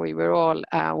students. So we were all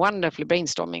wonderfully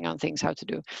brainstorming on things, how to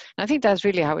do. And I think that's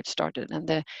really how it started. And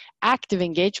the active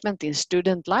engagement in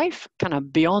student life, kind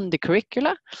of beyond the curriculum,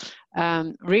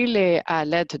 really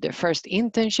led to the first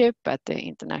internship at the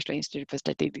International Institute for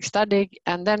Strategic Study,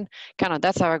 and then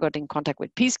that's how I got in contact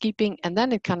with peacekeeping, and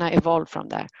then it kind of evolved from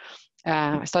there.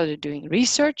 I started doing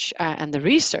research, and the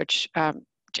research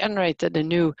generated a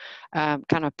new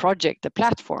kind of project, a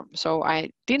platform. So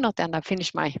I did not end up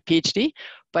finish my PhD,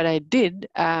 but I did,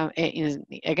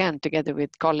 again, together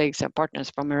with colleagues and partners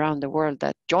from around the world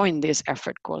that joined this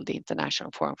effort called the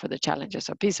International Forum for the Challenges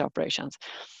of Peace Operations,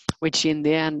 which in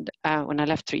the end, when I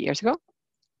left 3 years ago,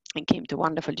 and came to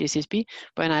wonderful GCSP.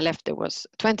 When I left, there was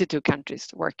 22 countries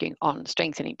working on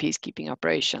strengthening peacekeeping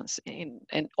operations,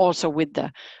 and also with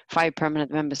the 5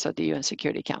 permanent members of the UN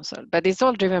Security Council. But it's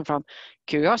all driven from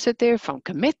curiosity, from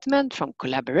commitment, from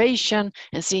collaboration,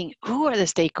 and seeing who are the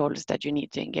stakeholders that you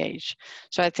need to engage.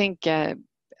 So I think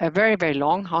a very, very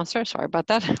long answer, sorry about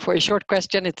that. For a short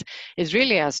question, it's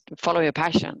really as follow your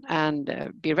passion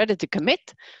and be ready to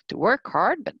commit, to work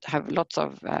hard, but have lots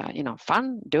of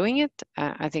fun doing it.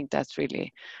 I think that's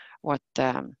really what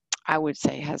I would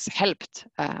say has helped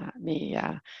me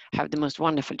have the most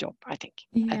wonderful job, I think,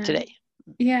 today.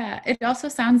 Yeah, it also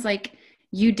sounds like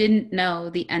you didn't know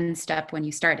the end step when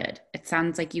you started. It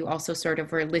sounds like you also sort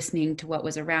of were listening to what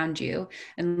was around you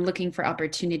and looking for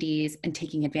opportunities and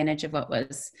taking advantage of what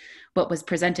was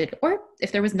presented, or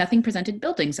if there was nothing presented,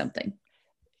 building something.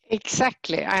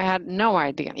 Exactly. I had no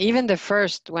idea. Even the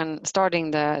first, when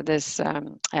starting this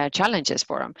Challenges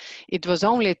Forum, it was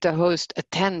only to host a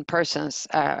 10-persons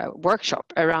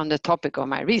workshop around the topic of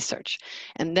my research.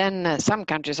 And then some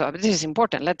countries said, this is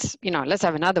important. Let's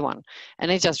have another one.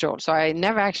 And it just rolled. So I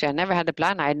never had a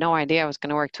plan. I had no idea I was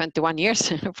going to work 21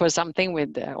 years for something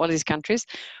with all these countries.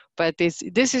 But this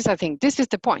is, I think, this is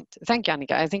the point. Thank you,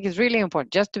 Annika. I think it's really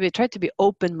important just to try to be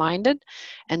open-minded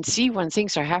and see when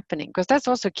things are happening, because that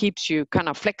also keeps you kind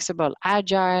of flexible,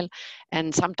 agile.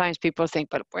 And sometimes people think,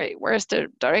 but wait, where's the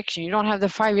direction? You don't have the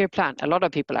 5-year plan. A lot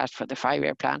of people ask for the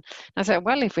 5-year plan. And I said,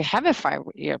 well, if we have a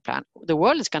 5-year plan, the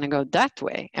world is going to go that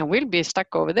way and we'll be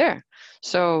stuck over there.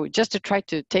 So just to try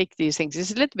to take these things,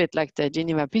 it's a little bit like the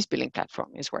Geneva Peacebuilding Platform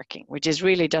is working, which is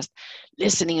really just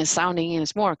listening and sounding in.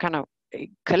 It's more kind of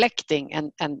collecting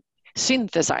and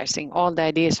synthesizing all the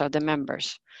ideas of the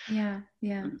members. Yeah.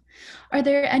 Are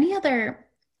there any other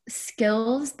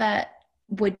skills that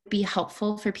would be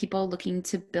helpful for people looking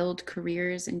to build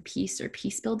careers in peace or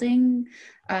peace building?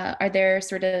 Are there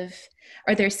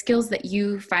skills that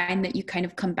you find that you kind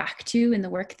of come back to in the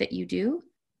work that you do?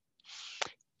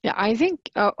 Yeah, I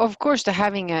think, of course,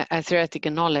 having a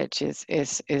theoretical knowledge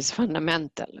is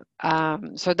fundamental.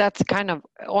 So that's kind of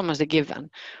almost a given.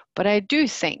 But I do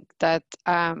think that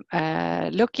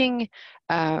looking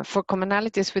for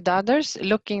commonalities with others,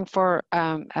 looking for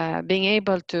being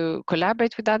able to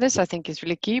collaborate with others, I think is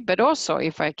really key. But also,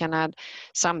 if I can add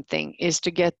something, is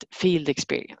to get field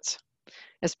experience,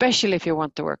 especially if you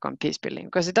want to work on peace building,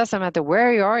 because it doesn't matter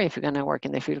where you are, if you're going to work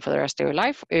in the field for the rest of your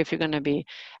life, if you're going to be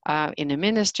in a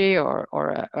ministry or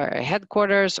a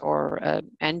headquarters or an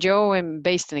NGO and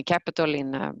based in the capital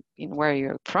in where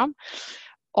you're from.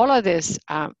 All of this,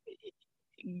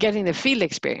 getting the field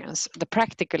experience, the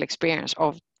practical experience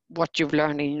of what you've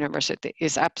learned in university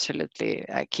is absolutely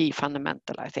a key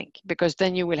fundamental, I think, because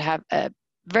then you will have a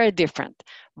very different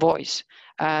voice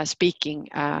speaking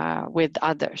with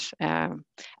others. And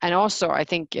also, I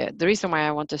think the reason why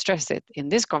I want to stress it in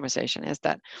this conversation is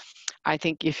that I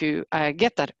think if you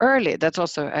get that early, that's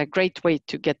also a great way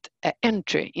to get an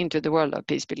entry into the world of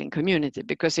peace building community.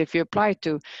 Because if you apply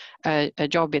to a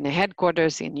job in a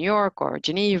headquarters in New York or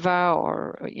Geneva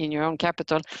or in your own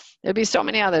capital, there'll be so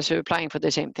many others who are applying for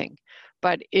the same thing.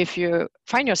 But if you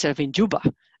find yourself in Juba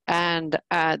and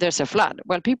there's a flood,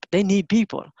 well, they need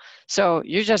people. So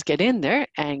you just get in there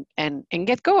and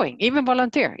get going, even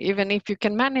volunteer, even if you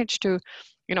can manage to,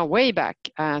 way back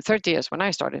 30 years when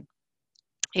I started.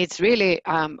 It's really,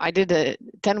 I did a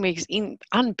 10 weeks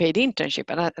unpaid internship.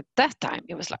 And at that time,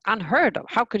 it was like unheard of.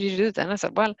 How could you do that? And I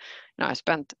said, well, I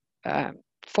spent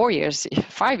 5 years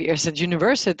at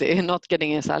university and not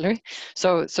getting a salary.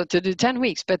 So to do 10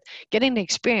 weeks, but getting the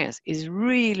experience is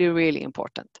really, really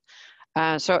important.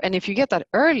 And if you get that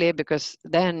early, because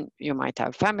then you might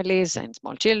have families and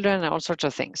small children and all sorts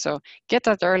of things. So get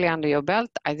that early under your belt.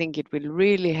 I think it will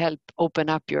really help open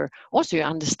up your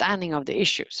understanding of the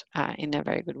issues in a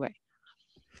very good way.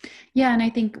 Yeah, and I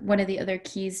think one of the other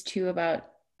keys too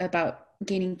about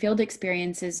gaining field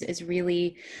experiences is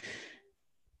really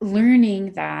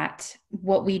learning that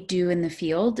what we do in the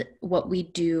field, what we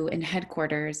do in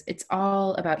headquarters, it's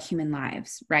all about human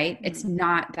lives, right? Mm-hmm. It's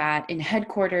not that in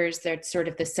headquarters, that's sort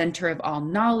of the center of all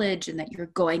knowledge and that you're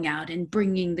going out and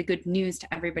bringing the good news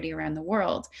to everybody around the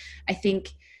world. I think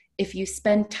if you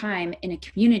spend time in a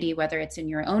community, whether it's in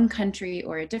your own country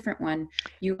or a different one,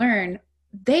 you learn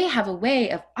they have a way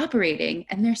of operating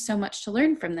and there's so much to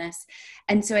learn from this.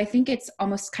 And so I think it's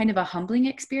almost kind of a humbling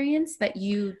experience that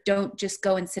you don't just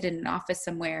go and sit in an office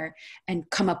somewhere and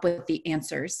come up with the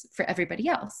answers for everybody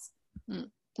else.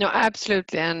 No,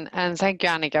 absolutely. And thank you,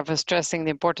 Annika, for stressing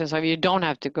the importance of you don't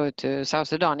have to go to South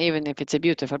Sudan, even if it's a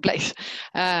beautiful place.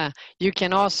 You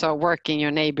can also work in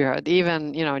your neighborhood,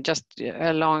 even, just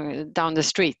down the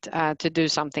street to do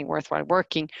something worthwhile.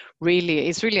 Working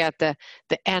it's really at the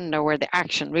end of where the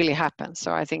action really happens.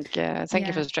 So I think, thank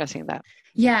you for stressing that.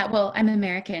 Yeah, well, I'm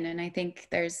American, and I think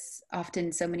there's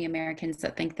often so many Americans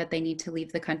that think that they need to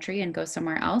leave the country and go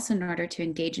somewhere else in order to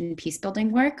engage in peace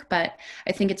building work. But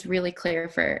I think it's really clear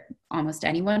for almost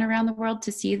anyone around the world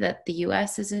to see that the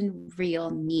US is in real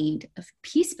need of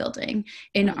peace building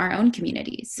in our own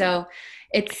communities. So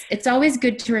it's always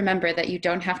good to remember that you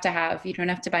don't have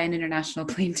to buy an international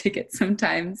plane ticket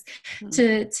sometimes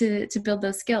to build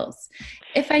those skills.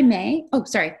 If I may,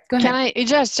 sorry, go ahead. Can I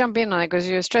just jump in on it, because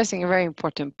you're stressing a very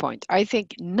important point. I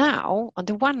think now, on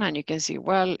the one hand, you can see,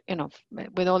 well,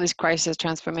 with all this crisis,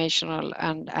 transformational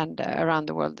and around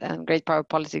the world, and great power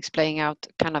politics playing out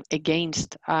kind of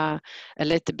against a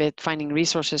little bit finding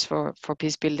resources for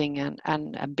peace building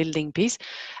and building peace.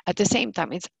 At the same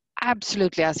time, it's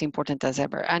absolutely as important as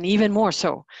ever, and even more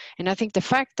so. And I think the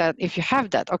fact that if you have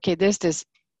that, okay, there's this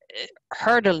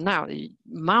hurdle now,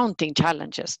 mounting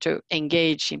challenges to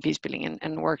engage in peace building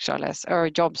and works are less,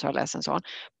 or jobs are less, and so on.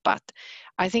 But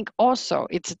I think also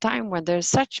it's a time when there's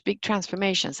such big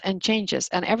transformations and changes,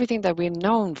 and everything that we're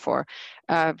known for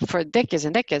for decades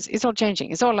and decades, it's all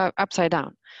changing. It's all upside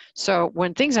down. So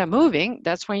when things are moving,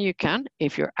 that's when you can,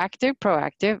 if you're active,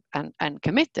 proactive, and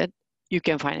committed, you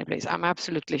can find a place. I'm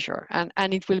absolutely sure.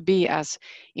 And it will be as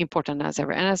important as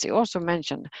ever. And as you also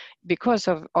mentioned, because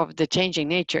of the changing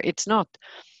nature, it's not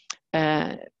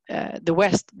the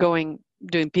West doing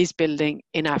peace building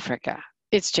in Africa.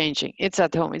 It's changing. It's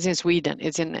at home. It's in Sweden.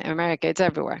 It's in America. It's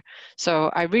everywhere.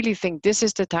 So I really think this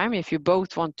is the time, if you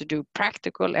both want to do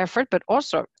practical effort, but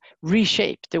also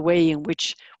reshape the way in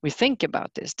which we think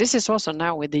about this. This is also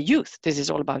now with the youth. This is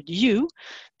all about you.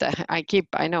 I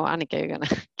know, Annika, you're going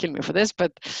to kill me for this,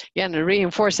 but again,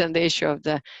 reinforcing the issue of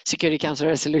the Security Council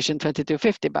Resolution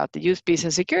 2250 about the youth, peace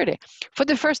and security. For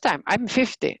the first time, I'm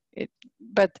 50,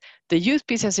 but the youth,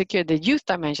 peace and security, the youth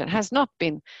dimension has not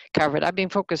been covered. I've been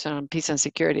focusing on peace and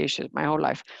security issues my whole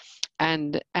life.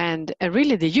 And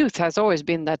really the youth has always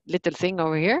been that little thing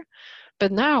over here.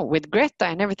 But now with Greta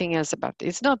and everything else about it,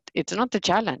 it's not a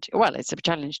challenge. Well, it's a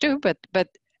challenge too, but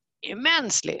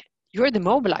immensely. You're the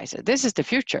mobilizer. This is the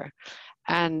future.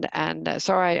 And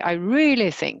so I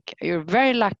really think you're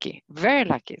very lucky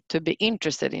to be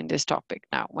interested in this topic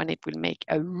now, when it will make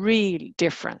a real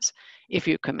difference if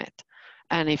you commit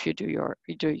and if you do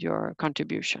your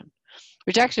contribution.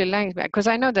 Which actually links back, because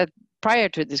I know that prior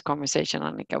to this conversation,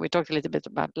 Annika, we talked a little bit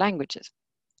about languages.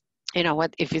 You know,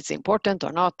 what if it's important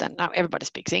or not, and now everybody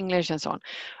speaks English and so on.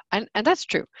 And that's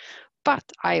true. But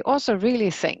I also really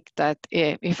think that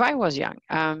if I was young,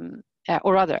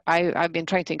 or rather, I've been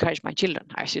trying to encourage my children,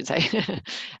 I should say.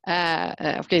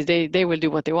 Of course, they will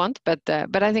do what they want, but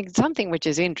I think something which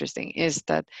is interesting is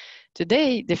that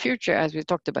today, the future, as we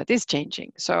talked about, is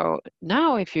changing. So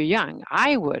now, if you're young,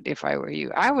 I would, if I were you,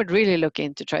 I would really look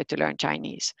into try to learn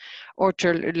Chinese, or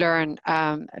to learn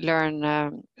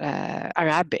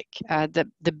Arabic.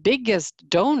 The biggest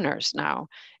donors now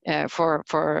for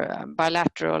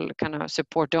bilateral kind of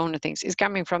support donor things is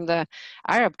coming from the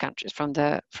Arab countries, from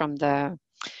the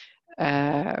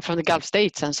Gulf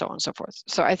states and so on and so forth.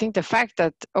 So I think the fact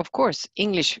that, of course,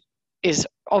 English is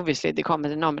obviously the common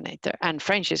denominator, and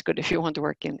French is good if you want to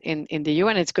work in the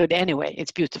UN. It's good anyway.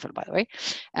 It's beautiful, by the way.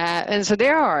 And so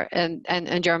there are, and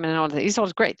German and all that. It's all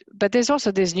great. But there's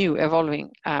also this new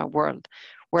evolving world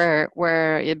where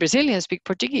Brazilians speak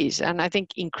Portuguese, and I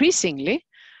think increasingly,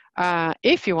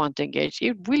 if you want to engage,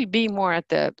 it will be more at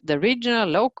the regional,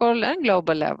 local, and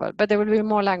global level, but there will be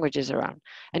more languages around.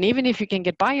 And even if you can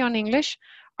get by on English,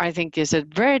 I think it's a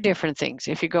very different things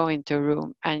if you go into a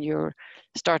room and you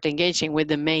start engaging with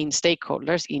the main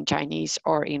stakeholders in Chinese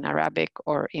or in Arabic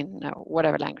or in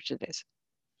whatever language it is.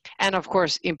 And of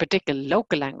course, in particular,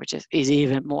 local languages is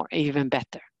even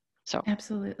better. So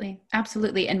absolutely.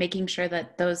 And making sure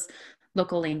that those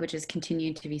local languages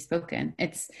continue to be spoken.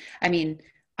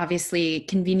 Obviously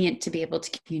convenient to be able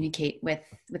to communicate with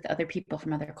other people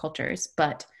from other cultures,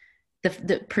 but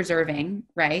the preserving,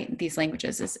 right, these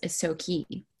languages is so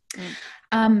key.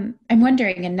 I'm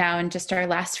wondering, and now in just our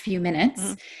last few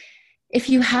minutes, if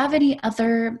you have any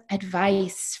other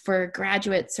advice for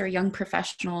graduates or young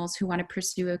professionals who want to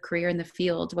pursue a career in the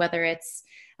field, whether it's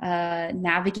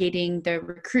navigating the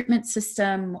recruitment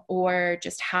system or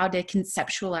just how to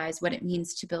conceptualize what it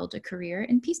means to build a career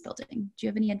in peace building. Do you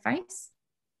have any advice?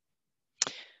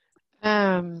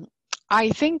 I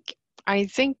think,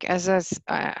 as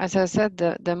I said,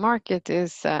 the market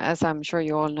is, as I'm sure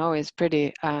you all know, is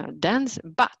pretty dense.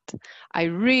 But I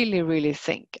really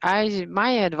think my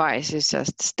advice is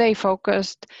just stay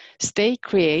focused, stay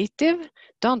creative.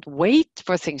 Don't wait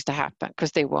for things to happen,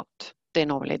 because they won't. They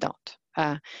normally don't.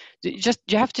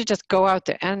 You have to just go out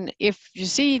there, and if you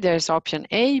see there's option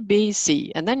A, B,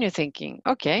 C, and then you're thinking,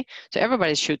 okay, so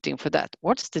everybody's shooting for that.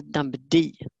 What's the number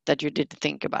D that you did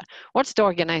think about? What's the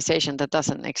organization that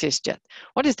doesn't exist yet?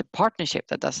 What is the partnership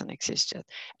that doesn't exist yet?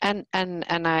 And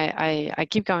I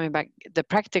keep coming back, the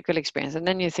practical experience, and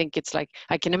then you think it's like,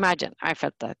 I can imagine, I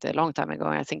felt that a long time ago,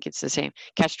 and I think it's the same,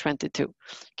 catch-22. You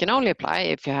can only apply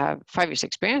if you have 5 years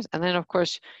experience, and then of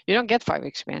course you don't get 5 years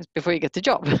experience before you get the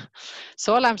job.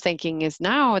 So all I'm thinking is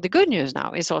now, the good news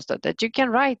now is also that you can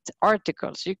write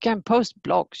articles, you can post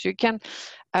blogs, you can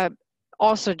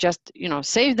also just,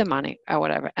 save the money or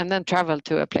whatever, and then travel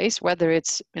to a place, whether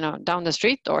it's, down the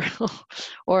street or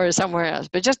or somewhere else,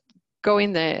 but just go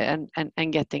in there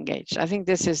and get engaged. I think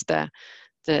this is the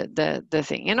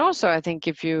thing. And also I think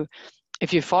if you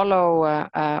follow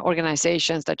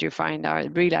organizations that you find are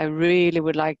I really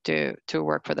would like to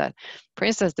work for that. For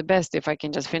instance, if I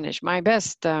can just finish, my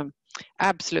best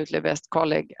absolutely best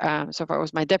colleague so far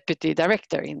was my deputy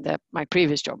director in my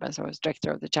previous job, as I was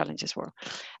director of the Challenges World.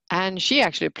 And she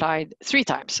actually applied 3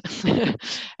 times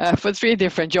for 3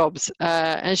 different jobs.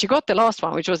 And she got the last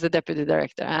one, which was the deputy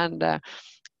director.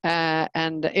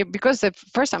 Because the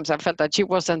first times I felt that she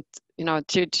wasn't,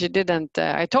 she didn't,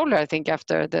 I told her, I think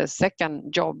after the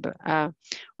second job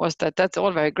was that's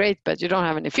all very great, but you don't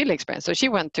have any field experience. So she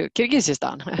went to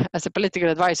Kyrgyzstan as a political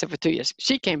advisor for 2 years.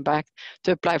 She came back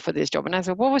to apply for this job. And I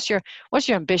said, what's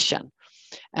your ambition?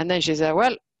 And then she said,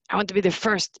 well, I want to be the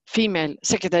first female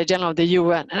Secretary General of the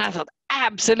UN. And I thought,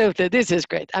 absolutely, this is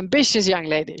great. Ambitious young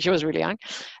lady. She was really young.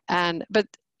 But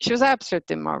she was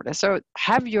absolutely marvelous. So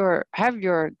have your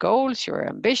goals, your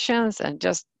ambitions, and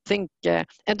just think, and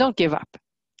don't give up.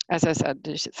 As I said,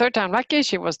 3rd time lucky,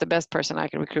 she was the best person I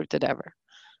recruited ever.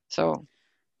 So.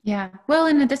 Yeah. Well,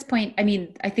 and at this point, I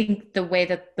mean, I think the way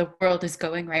that the world is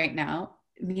going right now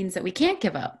means that we can't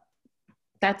give up.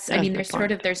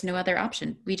 There's no other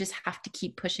option. We just have to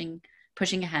keep pushing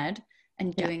ahead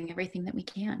and doing everything that we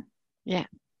can. Yeah.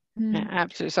 Yeah,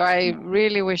 absolutely. So I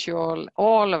really wish you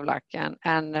all of luck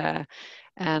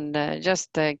and just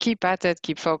keep at it,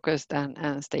 keep focused,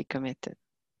 and stay committed.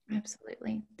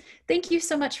 Absolutely. Thank you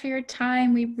so much for your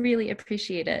time. We really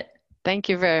appreciate it. Thank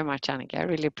you very much, Annika. I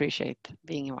really appreciate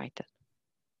being invited.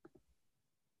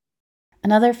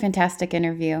 Another fantastic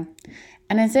interview.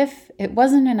 And as if it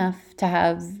wasn't enough to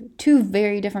have 2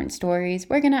 very different stories,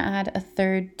 we're going to add a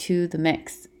third to the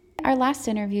mix. Our last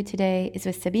interview today is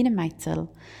with Sabine Meitzel.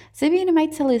 Sabine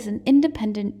Meitzel is an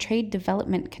independent trade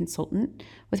development consultant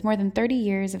with more than 30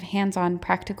 years of hands-on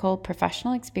practical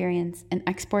professional experience in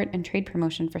export and trade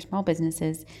promotion for small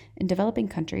businesses in developing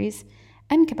countries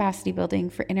and capacity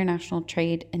building for international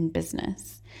trade and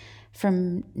business.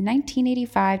 From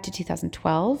 1985 to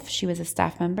 2012, she was a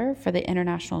staff member for the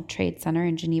International Trade Center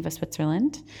in Geneva,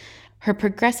 Switzerland. Her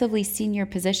progressively senior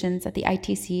positions at the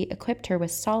ITC equipped her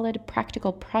with solid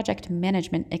practical project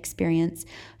management experience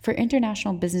for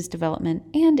international business development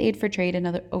and aid for trade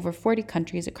in over 40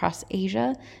 countries across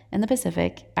Asia and the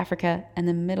Pacific, Africa, and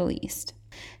the Middle East.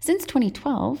 Since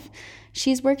 2012,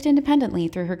 she's worked independently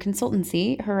through her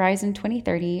consultancy, Horizon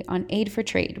 2030, on aid for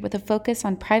trade, with a focus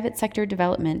on private sector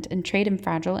development and trade in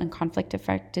fragile and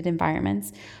conflict-affected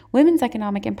environments, women's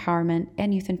economic empowerment,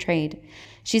 and youth and trade.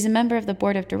 She's a member of the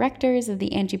board of directors of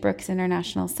the Angie Brooks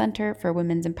International Center for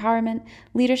Women's Empowerment,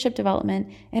 Leadership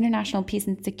Development, International Peace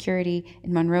and Security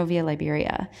in Monrovia,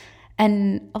 Liberia.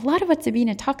 And a lot of what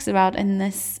Sabine talks about in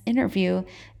this interview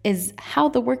is how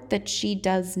the work that she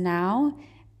does now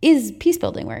is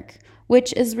peacebuilding work,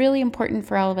 which is really important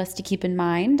for all of us to keep in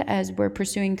mind as we're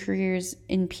pursuing careers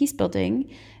in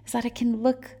peacebuilding, is that it can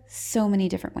look so many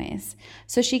different ways.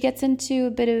 So she gets into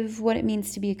a bit of what it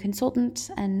means to be a consultant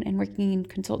and working in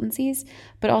consultancies,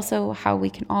 but also how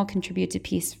we can all contribute to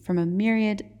peace from a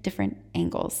myriad different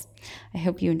angles. I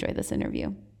hope you enjoy this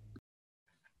interview.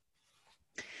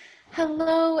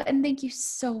 Hello, and thank you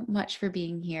so much for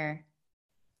being here.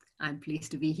 I'm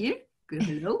pleased to be here. Good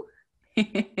hello.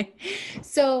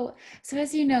 So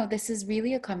as you know, this is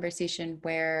really a conversation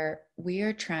where we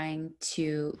are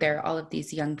there are all of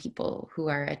these young people who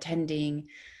are attending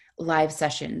live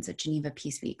sessions at Geneva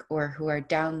Peace Week, or who are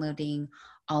downloading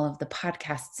all of the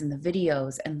podcasts and the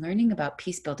videos and learning about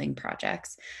peacebuilding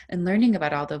projects and learning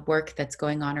about all the work that's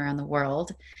going on around the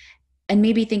world, and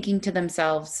maybe thinking to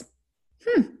themselves,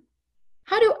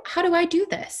 how do I do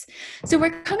this? So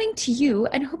we're coming to you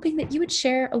and hoping that you would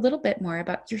share a little bit more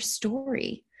about your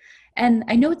story. And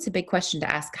I know it's a big question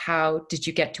to ask, how did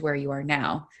you get to where you are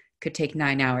now? Could take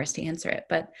 9 hours to answer it,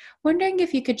 but wondering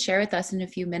if you could share with us in a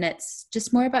few minutes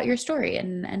just more about your story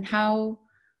and how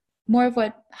more of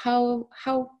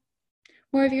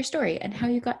your story and how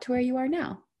you got to where you are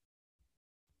now.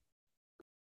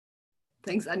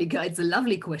 Thanks, Annika. It's a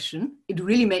lovely question. It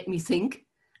really made me think.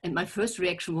 And my first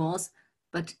reaction was,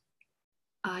 but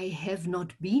I have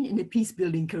not been in a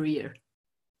peace-building career.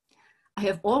 I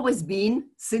have always been,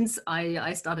 since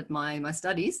I started my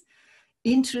studies,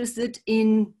 interested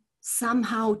in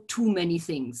somehow too many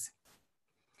things.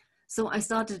 So I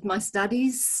started my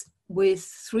studies with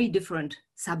 3 different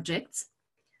subjects.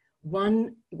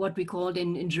 One, what we called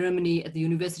in Germany at the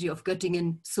University of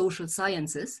Göttingen, social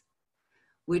sciences,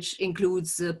 which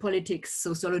includes politics,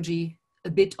 sociology, a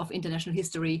bit of international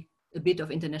history, a bit of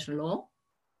international law.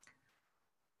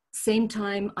 Same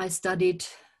time I studied,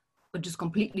 which is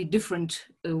completely different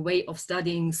way of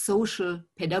studying, social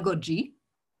pedagogy,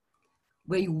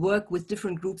 where you work with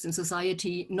different groups in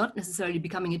society, not necessarily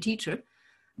becoming a teacher,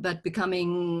 but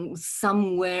becoming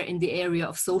somewhere in the area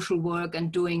of social work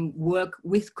and doing work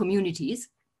with communities.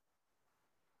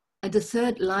 And the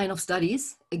third line of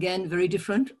studies, again, very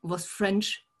different, was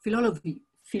French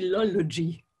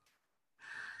philology.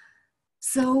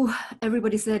 So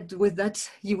everybody said, with that,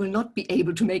 you will not be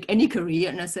able to make any career.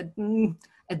 And I said,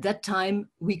 at that time,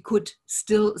 we could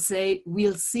still say,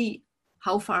 we'll see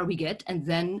how far we get, and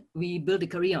then we build a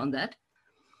career on that.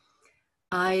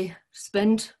 I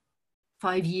spent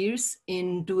 5 years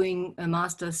in doing a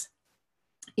master's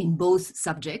in both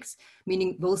subjects,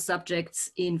 meaning both subjects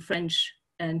in French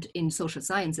and in social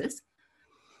sciences.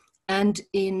 And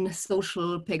in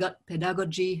social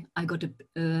pedagogy, I got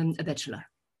a bachelor.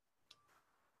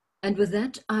 And with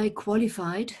that, I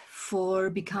qualified for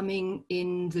becoming,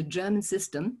 in the German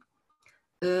system,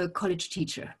 a college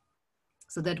teacher.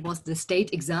 So that was the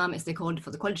state exam, as they called it,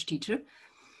 for the college teacher.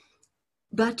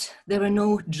 But there were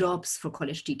no jobs for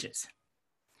college teachers.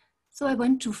 So I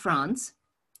went to France,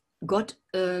 got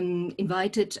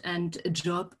invited and a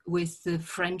job with the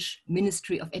French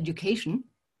Ministry of Education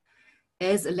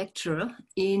as a lecturer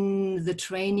in the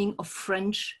training of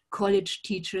French college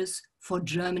teachers for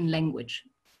German language.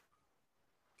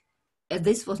 As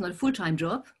this was not a full-time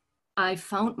job, I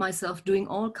found myself doing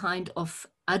all kinds of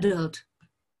adult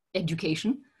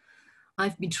education.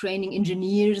 I've been training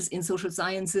engineers in social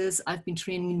sciences. I've been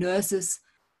training nurses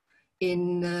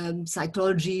in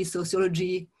psychology,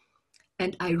 sociology.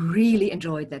 And I really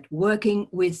enjoyed that, working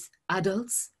with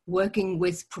adults, working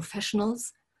with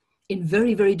professionals in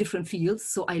very, very different fields.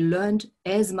 So I learned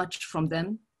as much from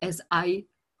them as I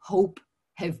hope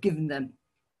have given them.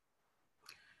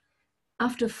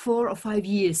 After 4 or 5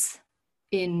 years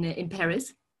in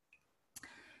Paris,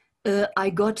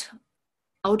 I got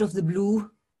out of the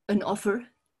blue an offer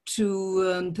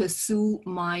to pursue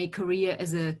my career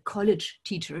as a college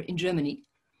teacher in Germany.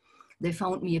 They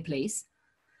found me a place.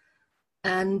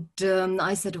 And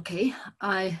I said, okay,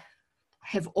 I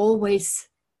have always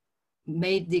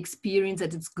made the experience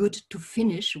that it's good to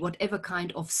finish whatever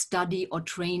kind of study or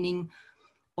training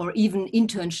or even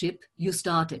internship you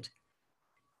started.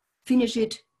 Finish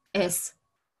it as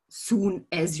soon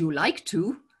as you like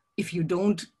to. If you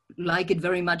don't like it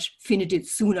very much, finish it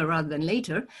sooner rather than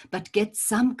later, but get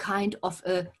some kind of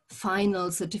a final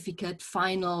certificate,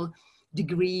 final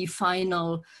degree,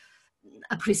 final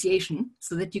appreciation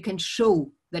so that you can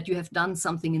show that you have done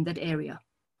something in that area.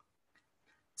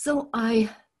 So I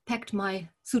packed my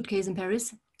suitcase in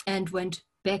Paris and went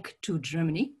back to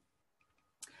Germany.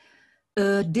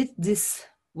 Did this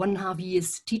 1.5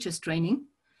 years teacher's training,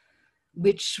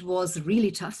 which was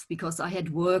really tough because I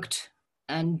had worked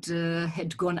and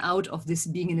had gone out of this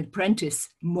being an apprentice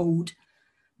mode.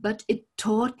 But it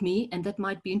taught me, and that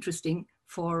might be interesting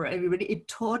for everybody, it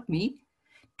taught me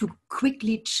to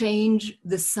quickly change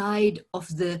the side of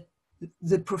the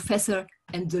professor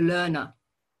and the learner.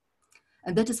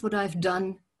 And that is what I've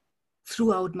done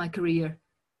throughout my career.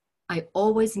 I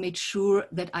always made sure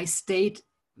that I stayed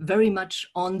very much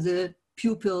on the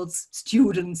pupils,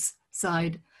 students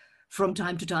side from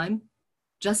time to time,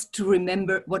 just to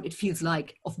remember what it feels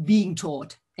like of being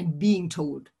taught and being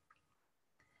told.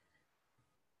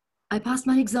 I passed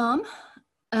my exam,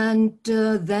 and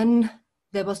then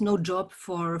there was no job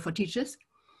for teachers.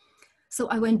 So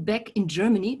I went back in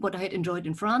Germany, what I had enjoyed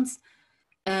in France,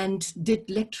 and did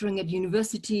lecturing at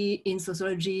university in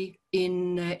sociology,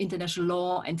 in international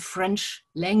law and French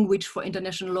language for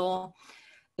international law.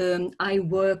 I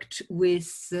worked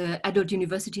with adult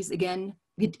universities again,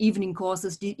 did evening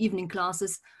courses, did evening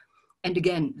classes. And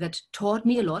again, that taught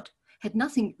me a lot, had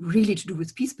nothing really to do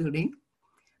with peace building,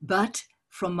 but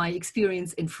from my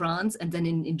experience in France and then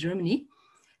in Germany,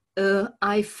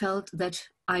 I felt that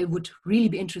I would really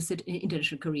be interested in an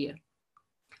international career.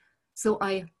 So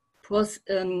I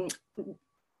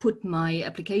put my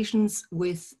applications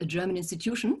with a German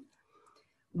institution,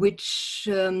 which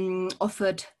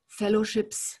offered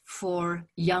fellowships for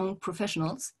young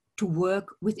professionals to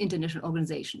work with international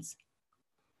organizations.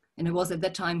 And I was at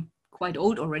that time quite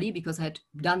old already because I had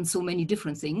done so many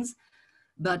different things,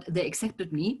 but they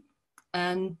accepted me,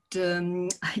 and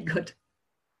I got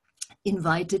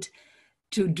invited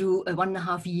to do a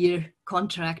 1.5 year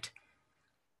contract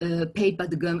paid by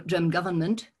the German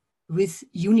government with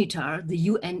UNITAR, the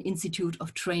UN Institute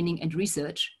of Training and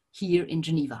Research here in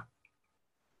Geneva.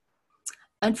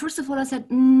 And first of all, I said,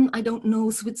 I don't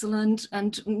know Switzerland,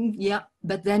 and yeah,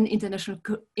 but then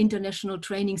International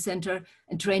Training Center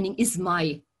and training is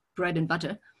my bread and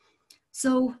butter.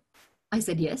 So I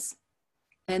said yes,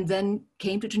 and then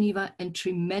came to Geneva and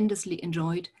tremendously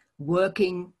enjoyed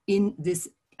working in this,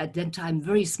 at that time,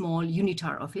 very small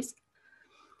UNITAR office.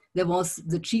 There was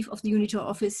the chief of the UNITAR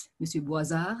office, Monsieur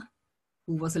Boisard,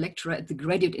 who was a lecturer at the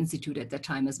Graduate Institute at that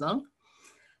time as well.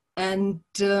 and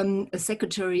a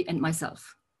secretary and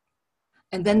myself.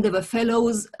 And then there were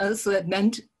fellows, so that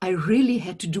meant I really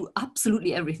had to do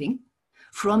absolutely everything,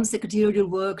 from secretarial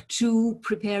work to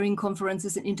preparing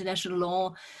conferences in international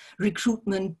law,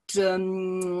 recruitment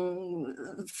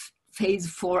phase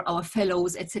for our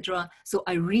fellows, etc. So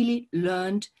I really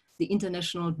learned the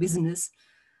international business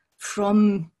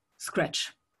from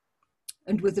scratch,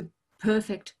 and with a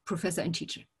perfect professor and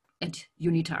teacher at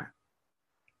UNITAR.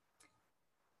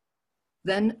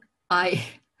 Then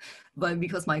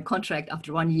because my contract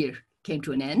after 1 year came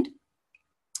to an end,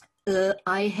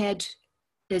 I had,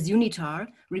 as UNITAR,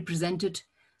 represented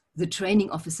the training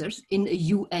officers in a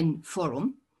UN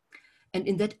forum. And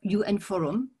in that UN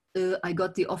forum, I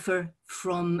got the offer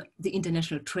from the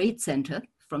International Trade Center,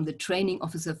 from the training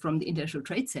officer from the International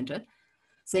Trade Center,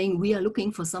 saying, we are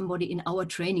looking for somebody in our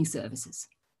training services.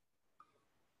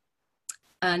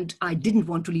 And I didn't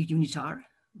want to leave UNITAR.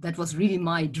 That was really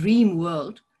my dream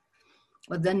world.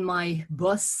 But then my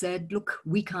boss said, look,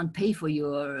 we can't pay for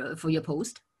your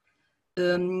post.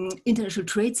 International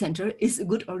Trade Center is a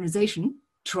good organization,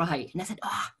 try. And I said,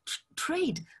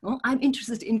 trade. Oh, I'm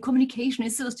interested in communication, in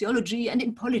sociology, and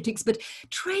in politics, but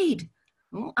trade.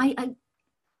 Oh, and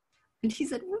he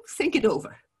said, well, think it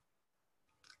over.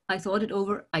 I thought it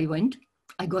over, I went,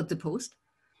 I got the post.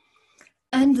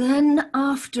 And then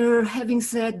after having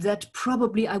said that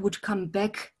probably I would come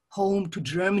back home to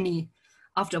Germany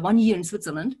after 1 year in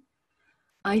Switzerland,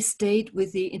 I stayed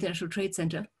with the International Trade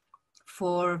Center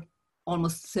for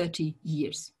almost 30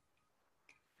 years,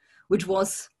 which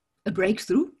was a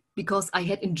breakthrough because I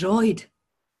had enjoyed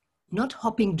not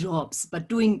hopping jobs, but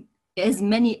doing as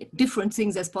many different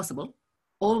things as possible,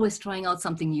 always trying out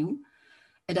something new.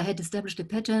 And I had established a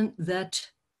pattern that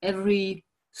every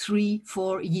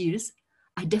 3-4 years,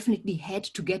 I definitely had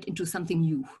to get into something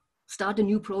new. Start a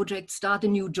new project, start a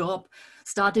new job,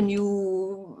 start a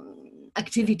new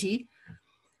activity.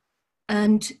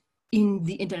 And in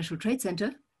the International Trade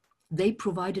Center, they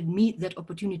provided me that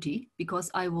opportunity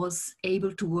because I was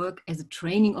able to work as a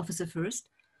training officer first,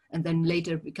 and then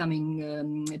later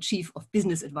becoming chief of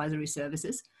business advisory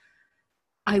services.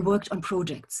 I worked on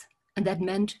projects, and that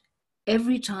meant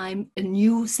every time a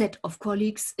new set of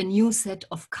colleagues, a new set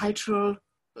of cultural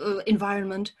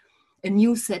environment, a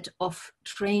new set of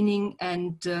training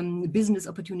and business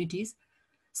opportunities.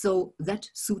 So that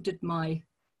suited my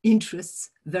interests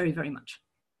very, very much.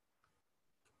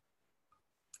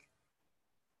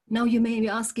 Now you may be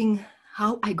asking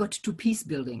how I got to peace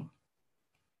building.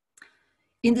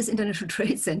 In this International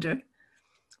Trade Center,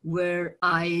 where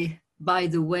I, by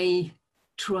the way,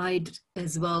 tried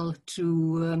as well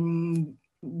to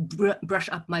brush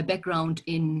up my background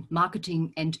in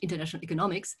marketing and international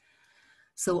economics.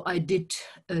 So I did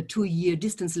a 2-year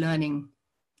distance learning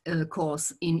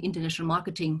course in international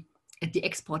marketing at the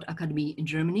Export Academy in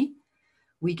Germany,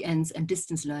 weekends and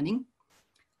distance learning.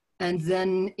 And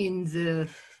then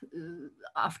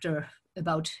after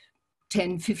about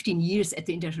 10-15 years at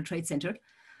the International Trade Center,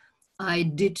 I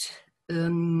did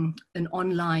an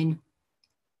online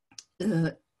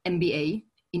MBA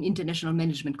in international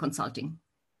management consulting.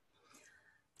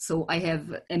 So I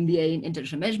have MBA in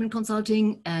international management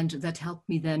consulting, and that helped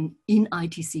me then in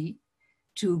ITC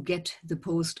to get the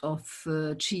post of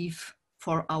chief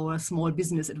for our small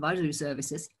business advisory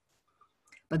services.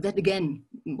 But that again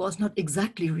was not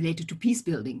exactly related to peace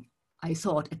building, I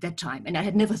thought at that time. And I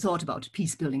had never thought about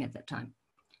peace building at that time.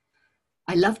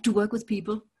 I loved to work with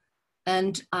people,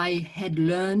 and I had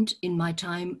learned in my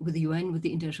time with the UN, with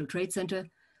the International Trade Center,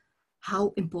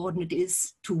 how important it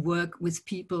is to work with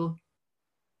people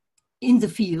in the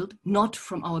field, not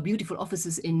from our beautiful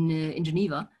offices in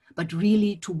Geneva, but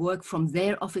really to work from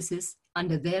their offices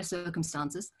under their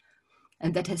circumstances.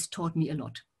 And that has taught me a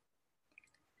lot.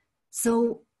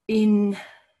 So in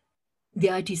the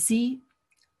ITC,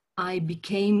 I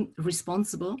became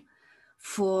responsible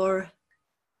for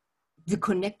the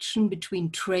connection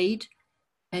between trade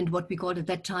and what we called at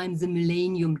that time the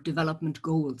Millennium Development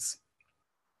Goals.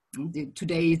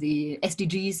 Today, the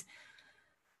SDGs.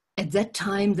 At that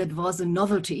time, that was a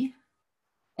novelty,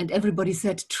 and everybody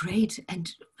said trade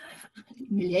and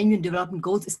Millennium Development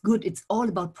Goals is good. It's all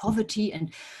about poverty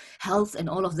and health and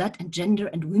all of that, and gender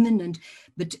and women.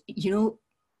 But you know,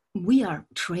 we are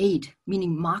trade,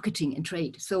 meaning marketing and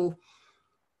trade. So,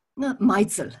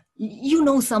 Meitzel, you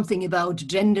know something about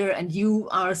gender, and you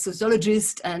are a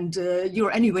sociologist, and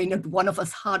you're anyway not one of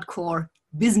us hardcore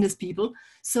business people.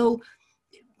 So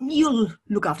you'll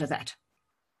look after that.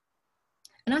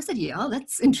 And I said, yeah,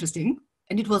 that's interesting.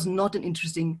 And it was not an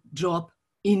interesting job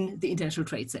in the International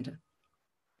Trade Center.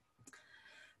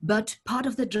 But part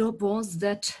of the job was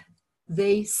that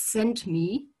they sent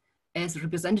me as a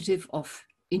representative of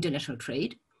international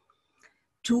trade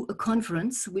to a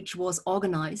conference which was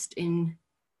organized in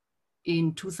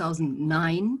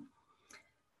 2009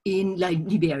 in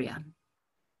Liberia.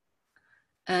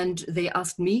 And they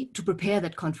asked me to prepare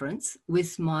that conference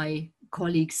with my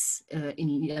colleagues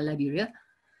in Liberia.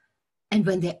 And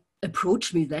when they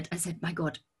approached me that, I said, my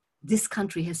God, this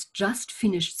country has just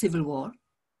finished civil war.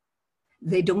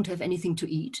 They don't have anything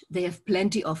to eat. They have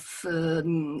plenty of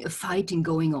fighting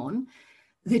going on.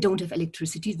 They don't have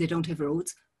electricity. They don't have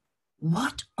roads.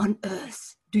 What on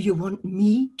earth do you want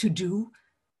me to do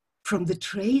from the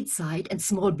trade side and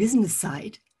small business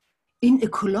side in a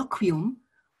colloquium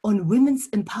on women's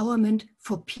empowerment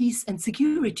for peace and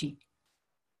security?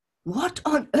 What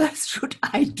on earth should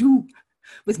I do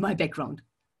with my background?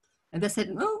 And they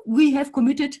said, oh, we have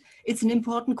committed, it's an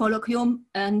important colloquium,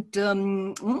 and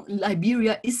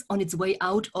Liberia is on its way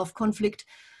out of conflict.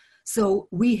 So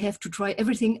we have to try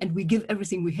everything, and we give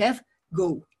everything we have,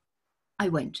 go. I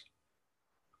went.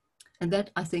 And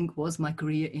that, I think, was my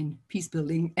career in peace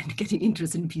building and getting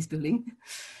interested in peace building.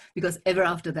 Because ever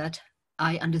after that,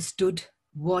 I understood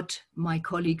what my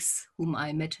colleagues whom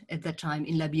I met at that time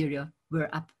in Liberia were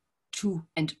up to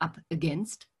and up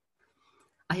against.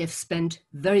 I have spent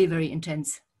very, very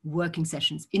intense working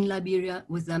sessions in Liberia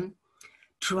with them,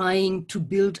 trying to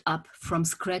build up from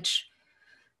scratch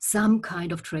some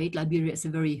kind of trade. Liberia is a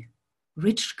very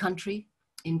rich country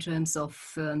in terms of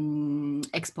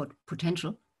export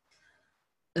potential,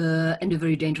 and a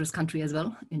very dangerous country as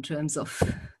well in terms of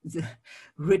the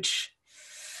rich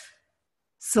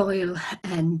soil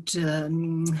and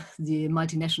the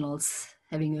multinationals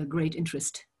having a great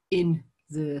interest in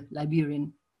the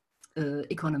Liberian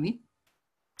economy.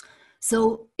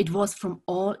 So it was from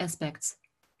all aspects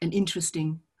an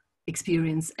interesting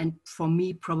experience, and for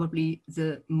me probably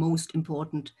the most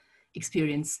important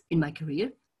experience in my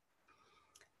career.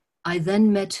 I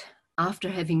then met, after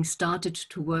having started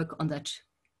to work on that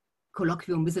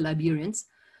colloquium with the Liberians,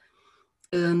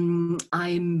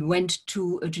 I went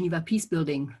to a Geneva peace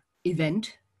building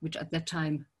event, which at that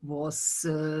time was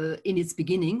in its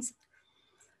beginnings.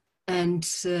 And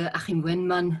Achim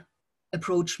Wenman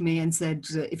approached me and said,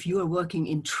 if you are working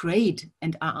in trade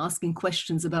and are asking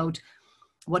questions about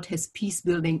what has peace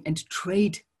building and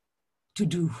trade to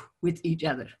do with each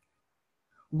other,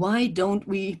 why don't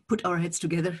we put our heads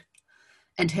together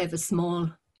and have a small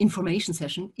information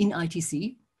session in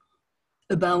ITC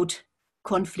about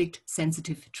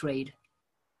conflict-sensitive trade?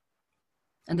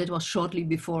 And that was shortly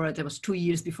before, that was 2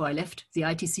 years before I left the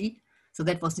ITC. So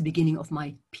that was the beginning of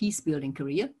my peace building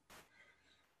career.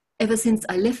 Ever since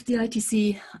I left the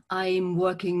ITC, I'm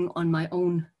working on my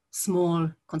own small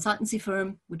consultancy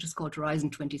firm, which is called Horizon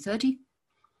 2030.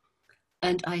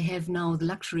 And I have now the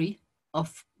luxury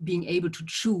of being able to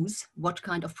choose what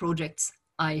kind of projects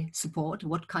I support,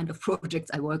 what kind of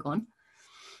projects I work on.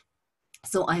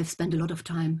 So I have spent a lot of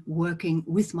time working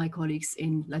with my colleagues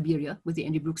in Liberia, with the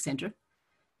Andy Brooks Center,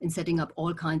 in setting up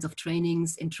all kinds of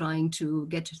trainings, in trying to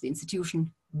get the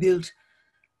institution built,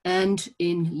 and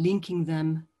in linking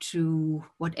them to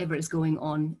whatever is going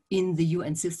on in the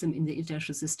UN system, in the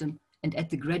international system, and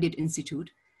at the Graduate Institute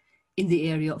in the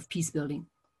area of peace building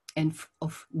and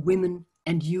of women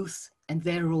and youth and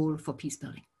their role for peace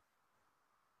building.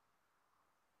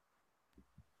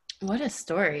 What a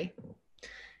story.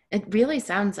 It really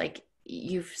sounds like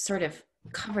you've sort of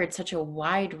covered such a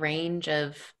wide range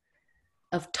of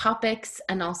topics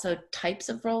and also types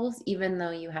of roles. Even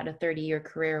though you had a 30-year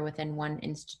career within one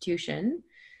institution,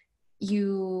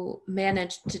 you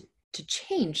managed to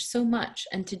change so much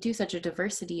and to do such a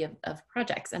diversity of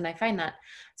projects. And I find that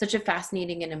such a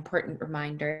fascinating and important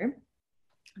reminder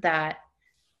that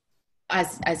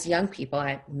as young people,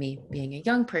 me being a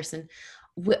young person,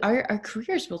 our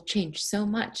careers will change so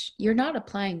much. You're not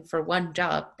applying for one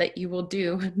job that you will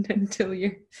do until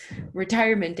your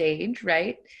retirement age,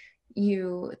 right?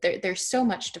 There's so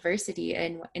much diversity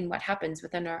in what happens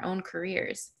within our own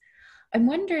careers. I'm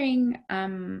wondering,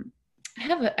 I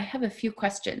have a few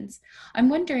questions. I'm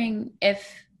wondering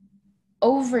if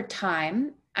over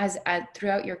time, as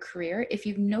throughout your career, if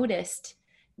you've noticed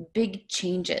big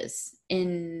changes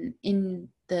in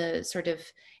the sort of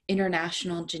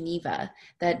international Geneva.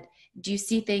 That do you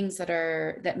see things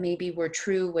that maybe were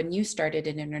true when you started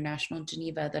in international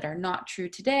Geneva that are not true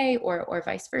today, or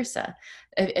vice versa?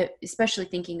 Especially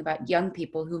thinking about young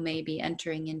people who may be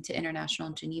entering into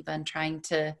international Geneva and trying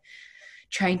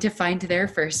to find their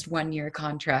first one-year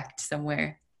contract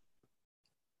somewhere.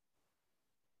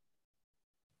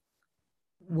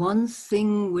 one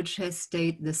thing which has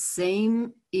stayed the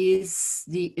same is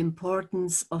the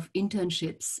importance of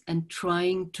internships and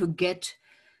trying to get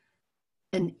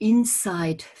an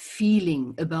inside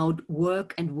feeling about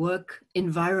work and work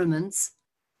environments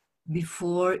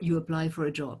before you apply for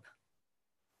a job.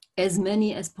 As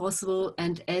many as possible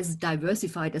and as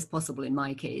diversified as possible in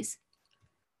my case.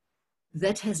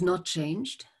 That has not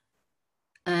changed.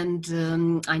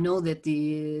 And I know that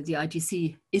the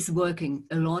ITC is working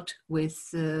a lot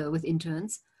with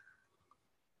interns.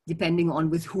 Depending on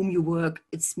with whom you work,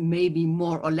 it's maybe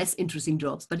more or less interesting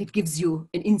jobs, but it gives you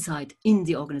an insight in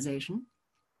the organization.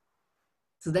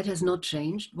 So that has not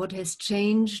changed. What has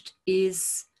changed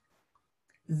is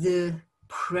the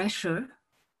pressure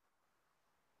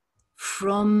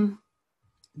from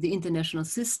the international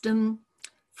system,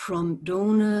 from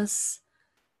donors,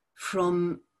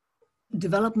 from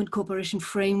development cooperation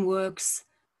frameworks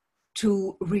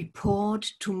to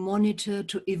report, to monitor,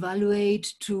 to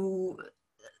evaluate, to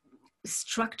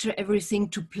structure everything,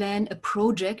 to plan a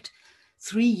project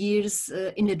 3 years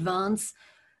in advance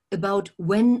about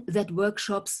when that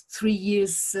workshops 3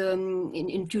 years,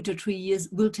 in future 3 years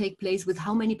will take place, with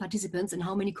how many participants and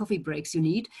how many coffee breaks you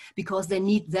need, because they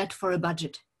need that for a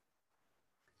budget.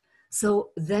 So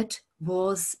that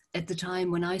was at the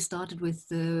time when I started with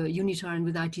UNITAR and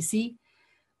with ITC,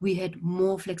 we had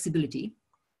more flexibility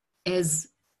as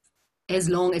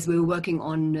long as we were working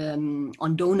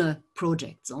on donor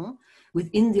projects.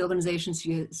 Within the organizations,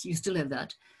 you still have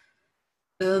that.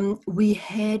 We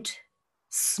had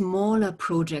smaller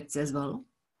projects as well,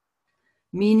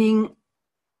 meaning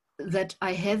that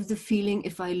I have the feeling,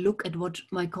 if I look at what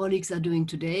my colleagues are doing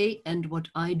today and what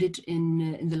I did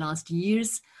in the last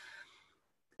years,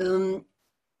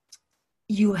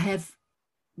 you have,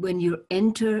 when you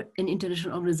enter an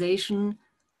international organization,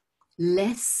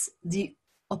 less the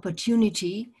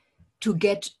opportunity to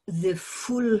get the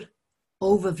full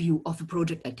overview of a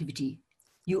project activity.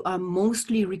 You are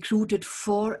mostly recruited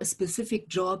for a specific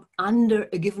job under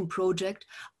a given project,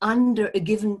 under a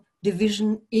given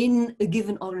division in a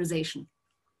given organization.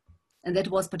 And that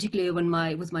was particularly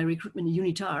with my recruitment in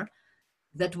UNITAR,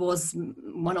 that was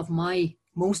one of my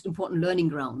most important learning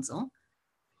grounds.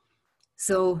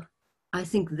 So I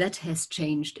think that has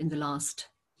changed in the last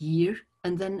year.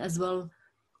 And then as well,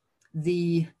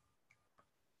 the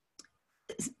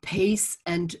pace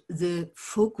and the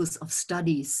focus of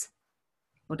studies,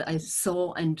 what I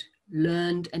saw and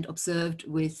learned and observed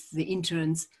with the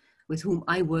interns with whom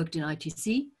I worked in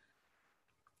ITC,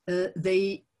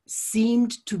 they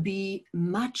seemed to be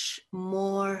much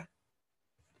more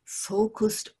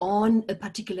focused on a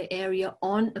particular area,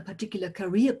 on a particular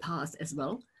career path as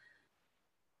well,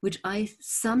 which I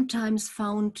sometimes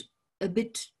found a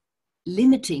bit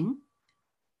limiting,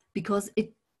 because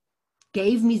it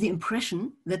gave me the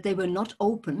impression that they were not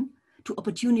open to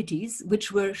opportunities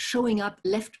which were showing up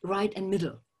left, right, and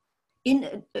middle.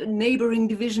 In a neighboring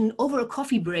division, over a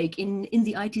coffee break in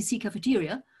the ITC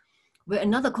cafeteria, where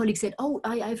another colleague said, "Oh,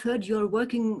 I've heard you're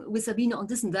working with Sabine on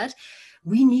this and that.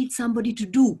 We need somebody to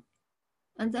do."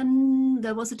 And then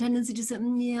there was a tendency to say,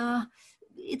 yeah,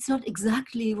 it's not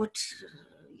exactly what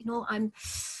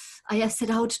I have set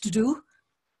out to do.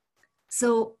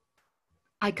 So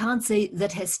I can't say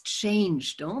that has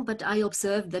changed, but I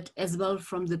observed that as well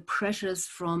from the pressures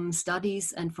from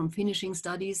studies and from finishing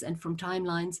studies and from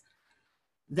timelines.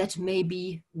 That may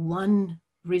be one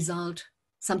result,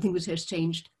 something which has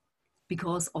changed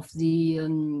because of the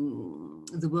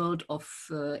world of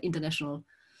international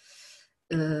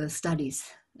studies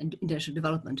and international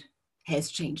development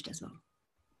has changed as well.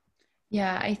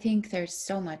 Yeah, I think there's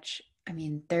so much,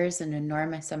 there's an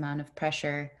enormous amount of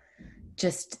pressure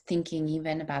just thinking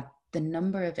even about the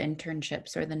number of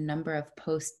internships or the number of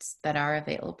posts that are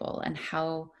available and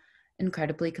how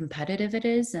incredibly competitive it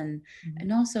is. And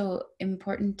also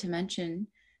important to mention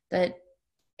that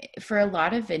for a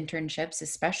lot of internships,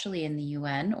 especially in the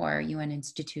UN or UN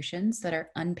institutions that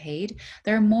are unpaid,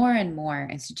 there are more and more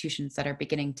institutions that are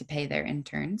beginning to pay their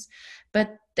interns,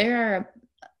 but there are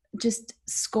just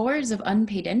scores of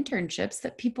unpaid internships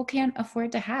that people can't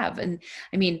afford to have. And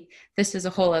this is a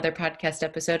whole other podcast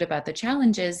episode about the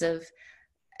challenges of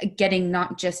getting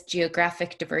not just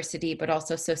geographic diversity, but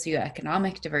also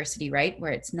socioeconomic diversity, right?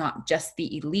 Where it's not just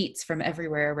the elites from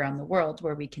everywhere around the world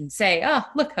where we can say,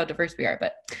 look how diverse we are.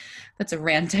 But that's a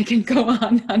rant I can go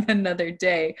on another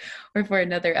day or for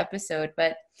another episode.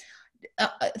 But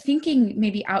thinking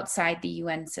maybe outside the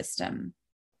UN system,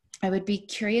 I would be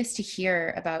curious to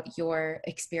hear about your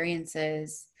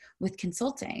experiences with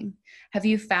consulting. Have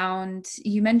you found,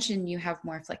 you mentioned you have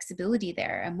more flexibility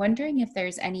there. I'm wondering if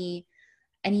there's any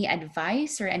any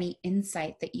advice or any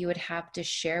insight that you would have to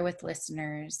share with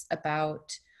listeners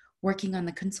about working on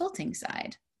the consulting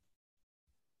side?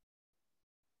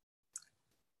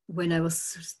 When I was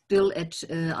still at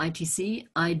ITC,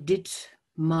 I did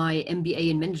my MBA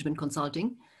in management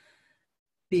consulting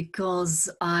because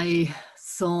I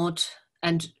thought,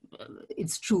 and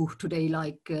it's true today,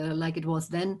 like it was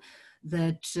then,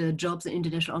 that jobs in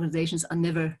international organizations are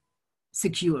never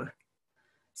secure.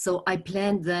 So I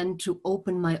planned then to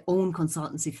open my own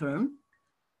consultancy firm.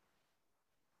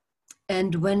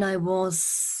 And when I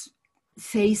was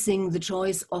facing the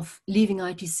choice of leaving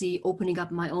ITC, opening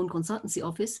up my own consultancy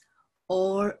office,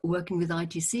 or working with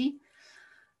ITC,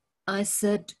 I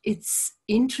said it's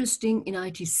interesting in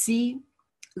ITC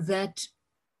that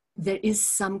there is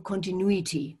some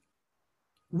continuity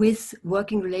with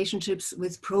working relationships,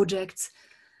 with projects,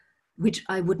 which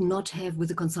I would not have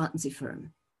with a consultancy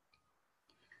firm.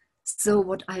 So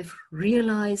what I've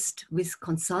realized with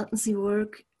consultancy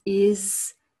work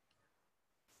is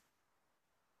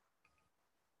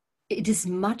it is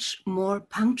much more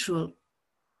punctual.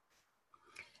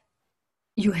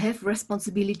 You have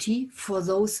responsibility for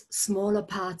those smaller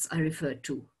parts I referred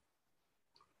to.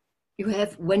 You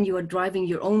have, when you are driving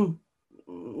your own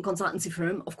consultancy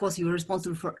firm, of course, you are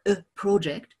responsible for a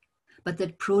project, but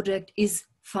that project is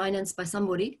financed by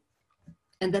somebody,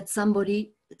 and that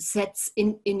somebody sets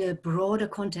in a broader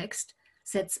context,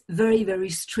 sets very, very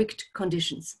strict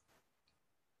conditions.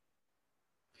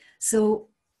 So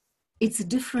it's a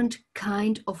different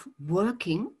kind of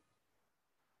working.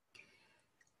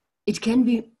 It can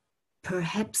be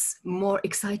perhaps more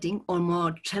exciting or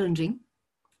more challenging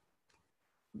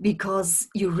because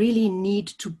you really need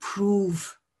to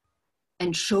prove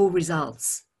and show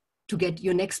results to get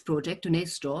your next project, your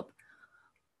next job.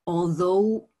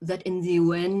 Although that in the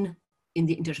UN, in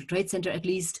the International Trade Center at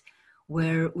least,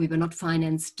 where we were not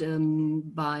financed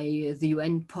by the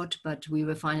UN pot, but we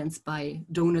were financed by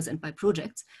donors and by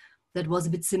projects, that was a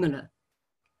bit similar.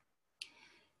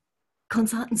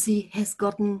 Consultancy has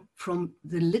gotten, from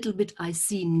the little bit I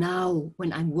see now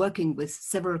when I'm working with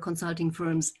several consulting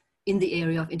firms in the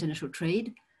area of international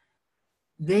trade,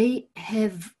 they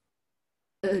have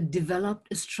developed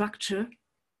a structure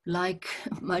like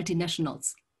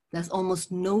multinationals. There's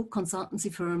almost no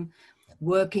consultancy firm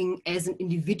working as an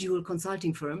individual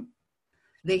consulting firm.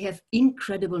 They have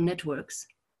incredible networks.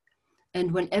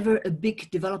 And whenever a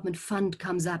big development fund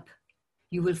comes up,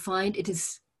 you will find it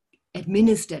is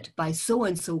administered by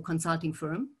so-and-so consulting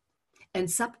firm and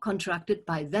subcontracted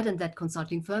by that and that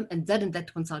consulting firm and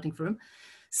that consulting firm.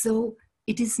 So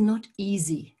it is not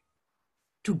easy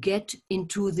to get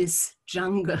into this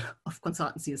jungle of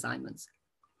consultancy assignments.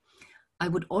 I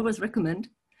would always recommend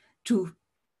to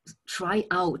try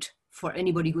out, for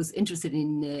anybody who's interested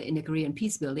in a career in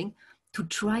peace building, to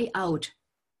try out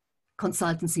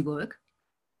consultancy work.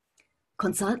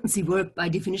 Consultancy work, by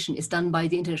definition, is done by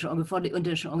the international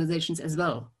organizations as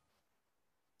well.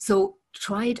 So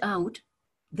try it out.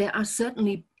 There are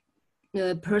certainly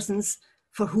persons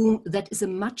for whom that is a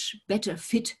much better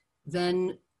fit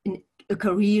than a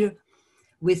career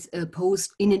with a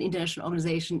post in an international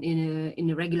organization in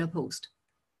a regular post.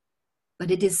 But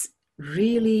it is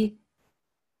really,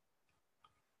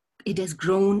 it has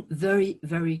grown very,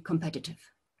 very competitive.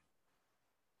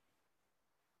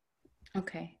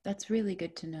 Okay, that's really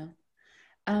good to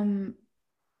know.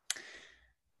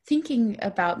 Thinking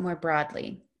about more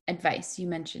broadly, advice, you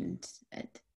mentioned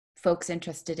folks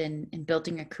interested in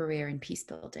building a career in peace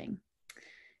building.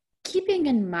 Keeping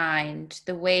in mind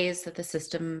the ways that the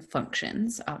system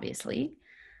functions, obviously,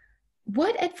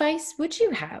 what advice would you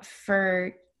have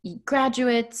for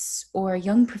graduates or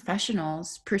young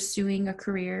professionals pursuing a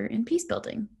career in peace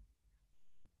building?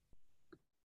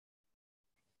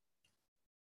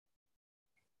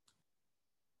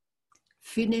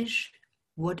 Finish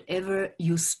whatever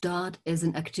you start as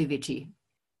an activity.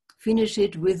 Finish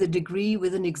it with a degree,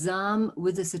 with an exam,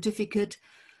 with a certificate,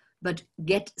 but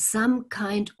get some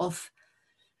kind of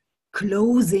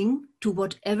closing to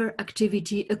whatever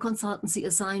activity, a consultancy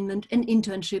assignment, an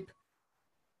internship.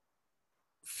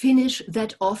 Finish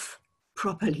that off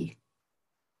properly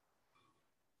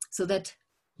so that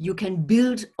you can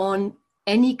build on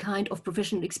any kind of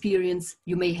professional experience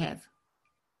you may have.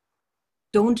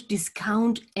 Don't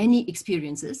discount any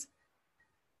experiences.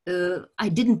 I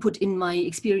didn't put in my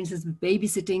experiences with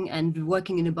babysitting and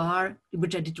working in a bar,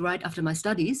 which I did right after my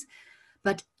studies,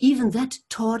 but even that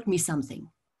taught me something.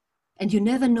 And you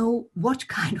never know what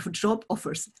kind of job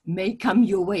offers may come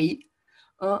your way.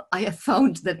 I have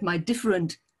found that my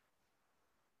different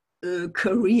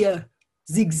career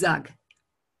zigzag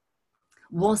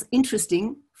was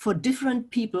interesting for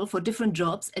different people, for different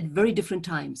jobs at very different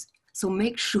times. So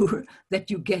make sure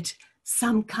that you get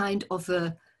some kind of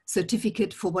a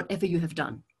certificate for whatever you have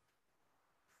done.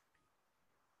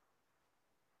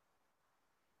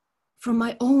 From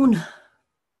my own,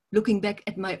 looking back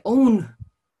at my own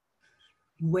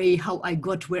way, how I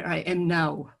got where I am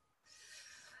now,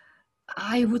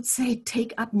 I would say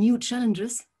take up new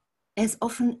challenges as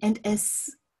often and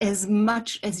as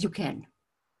much as you can.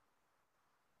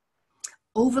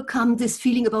 Overcome this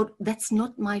feeling about that's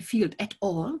not my field at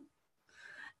all.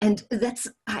 And that's,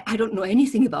 I don't know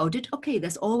anything about it. Okay,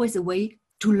 there's always a way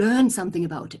to learn something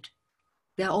about it.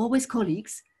 There are always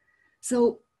colleagues.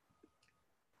 So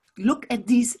look at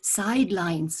these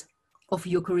sidelines of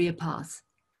your career path.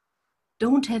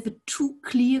 Don't have a too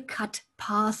clear-cut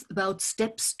path about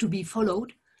steps to be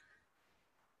followed.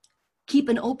 Keep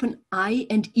an open eye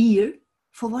and ear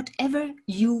for whatever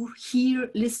you hear,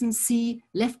 listen, see,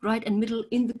 left, right, and middle,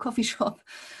 in the coffee shop,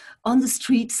 on the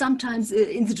street, sometimes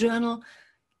in the journal.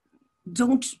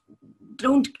 Don't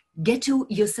get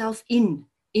yourself in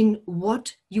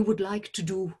what you would like to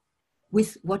do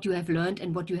with what you have learned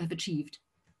and what you have achieved.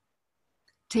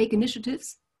 Take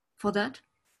initiatives for that.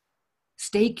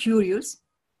 Stay curious.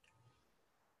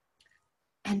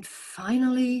 And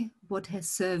finally, what has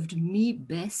served me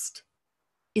best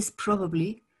is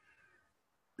probably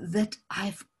that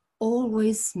I've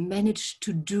always managed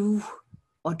to do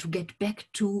or to get back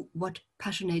to what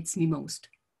passionates me most.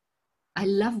 I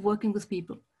love working with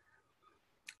people.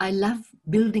 I love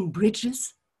building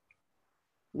bridges.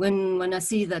 When I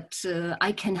see that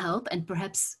I can help and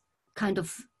perhaps kind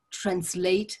of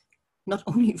translate, not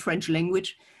only French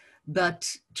language,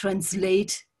 but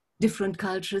translate different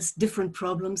cultures, different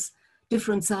problems,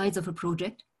 different sides of a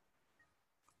project.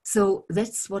 So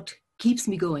that's what keeps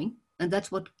me going. And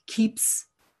that's what keeps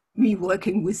me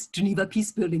working with Geneva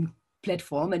Peace Building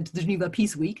Platform and the Geneva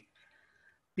Peace Week,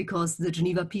 because the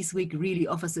Geneva Peace Week really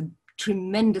offers a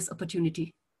tremendous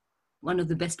opportunity, one of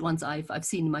the best ones I've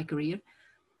seen in my career,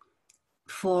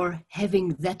 for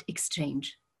having that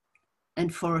exchange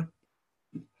and for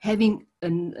having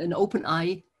an open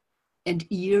eye and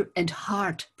ear and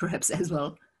heart, perhaps as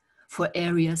well, for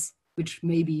areas which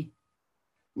may be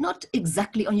not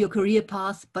exactly on your career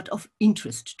path, but of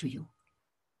interest to you.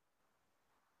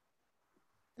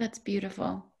 That's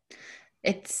beautiful.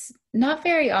 It's not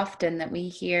very often that we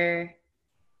hear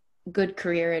good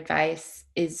career advice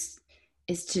is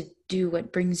to do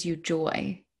what brings you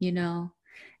joy, you know?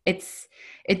 It's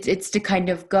to kind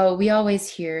of go, we always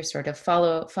hear sort of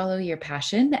follow your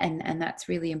passion, and that's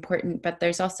really important, but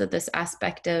there's also this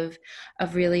aspect of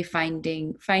really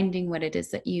finding what it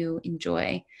is that you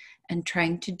enjoy and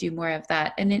trying to do more of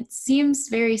that. And it seems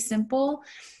very simple,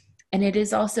 and it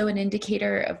is also an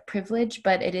indicator of privilege,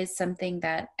 but it is something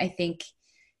that I think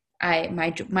my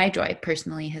joy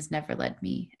personally has never led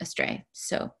me astray.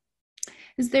 So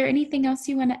is there anything else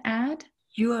you want to add?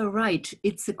 You are right.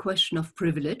 It's a question of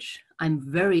privilege. I'm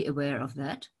very aware of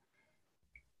that.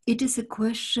 It is a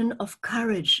question of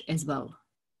courage as well,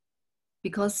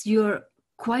 because you're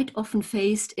quite often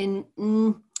faced in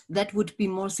that would be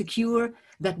more secure,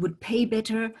 that would pay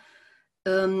better.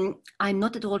 I'm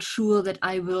not at all sure that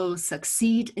I will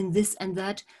succeed in this and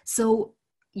that. So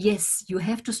yes, you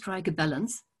have to strike a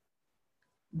balance,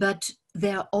 but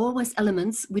there are always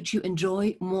elements which you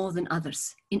enjoy more than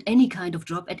others in any kind of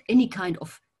job, at any kind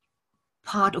of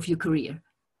part of your career.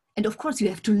 And of course, you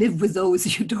have to live with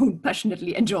those you don't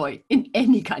passionately enjoy in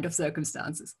any kind of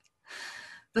circumstances.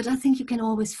 But I think you can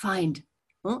always find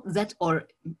that, or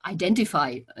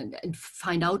identify and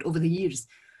find out over the years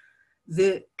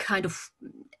the kind of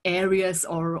areas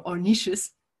or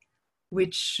niches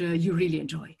which you really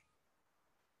enjoy.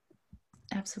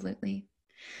 Absolutely.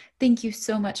 Thank you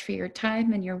so much for your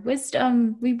time and your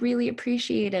wisdom. We really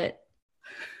appreciate it.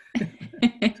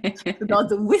 About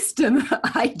the wisdom,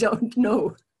 I don't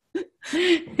know.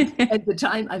 At the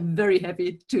time, I'm very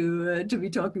happy to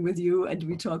be talking with you and to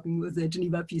be talking with the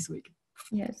Geneva Peace Week.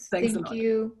 Yes, Thanks a lot. Thank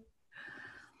you.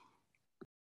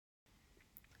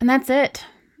 And that's it.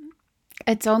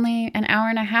 It's only an hour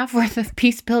and a half worth of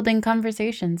peace building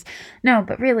conversations. No,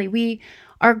 but really,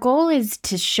 our goal is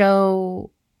to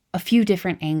show a few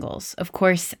different angles. Of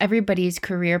course, everybody's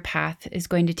career path is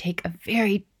going to take a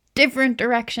very different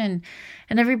direction,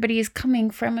 and everybody is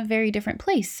coming from a very different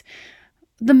place.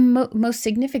 The most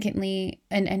significantly,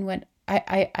 and what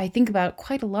I think about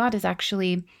quite a lot, is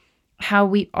actually how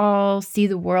we all see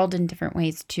the world in different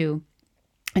ways too.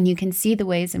 And you can see the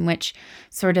ways in which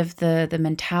sort of the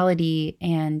mentality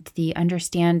and the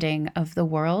understanding of the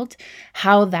world,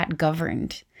 how that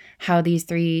governed how these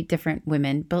 3 different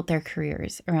women built their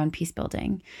careers around peace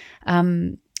building.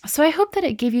 So I hope that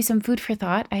it gave you some food for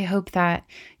thought. I hope that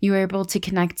you were able to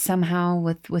connect somehow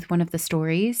with one of the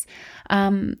stories.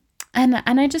 And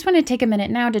I just want to take a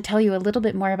minute now to tell you a little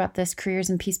bit more about this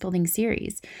Careers in Peacebuilding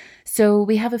series. So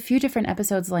we have a few different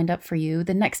episodes lined up for you.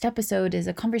 The next episode is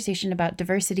a conversation about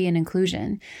diversity and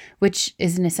inclusion, which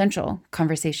is an essential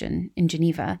conversation in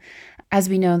Geneva. As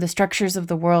we know, the structures of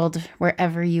the world,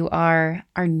 wherever you are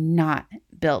not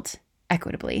built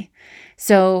equitably.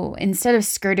 So instead of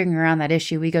skirting around that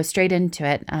issue, we go straight into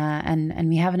it, and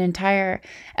we have an entire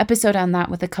episode on that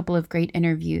with a couple of great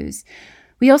interviews.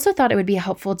 We also thought it would be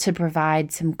helpful to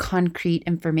provide some concrete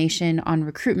information on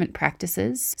recruitment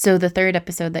practices. So the 3rd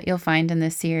episode that you'll find in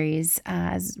this series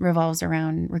revolves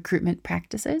around recruitment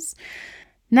practices.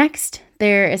 Next,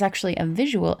 there is actually a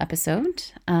visual episode,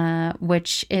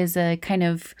 which is a kind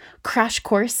of crash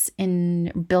course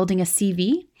in building a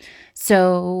CV.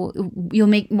 So you'll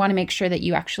want to make sure that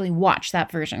you actually watch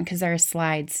that version because there are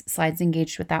slides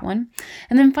engaged with that one.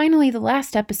 And then finally, the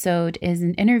last episode is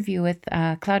an interview with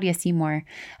Claudia Seymour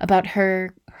about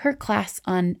her class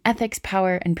on ethics,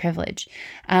 power, and privilege,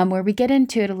 where we get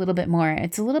into it a little bit more.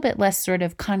 It's a little bit less sort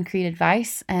of concrete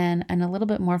advice and a little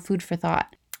bit more food for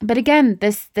thought. But again,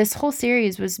 this whole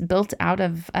series was built out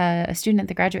of a student at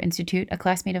the Graduate Institute, a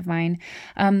classmate of mine,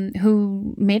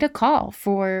 who made a call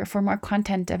for more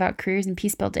content about careers in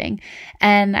peace building.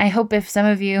 And I hope if some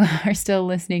of you are still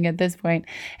listening at this point,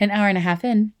 an hour and a half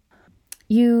in,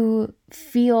 you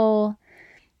feel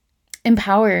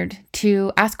empowered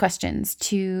to ask questions,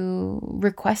 to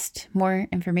request more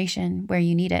information where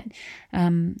you need it.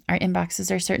 Our inboxes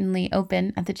are certainly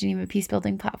open at the Geneva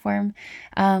Peacebuilding platform.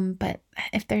 But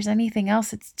if there's anything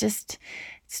else, it's just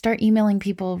start emailing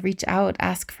people, reach out,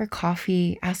 ask for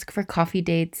coffee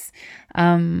dates,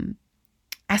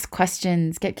 ask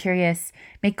questions, get curious,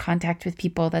 make contact with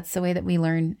people. That's the way that we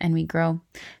learn and we grow.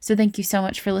 So thank you so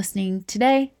much for listening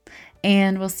today,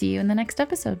 and we'll see you in the next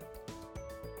episode.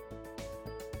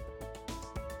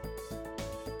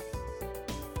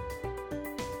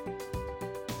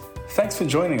 Thanks for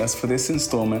joining us for this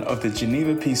installment of the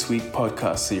Geneva Peace Week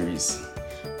podcast series.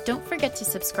 Don't forget to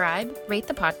subscribe, rate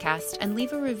the podcast, and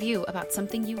leave a review about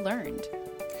something you learned.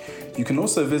 You can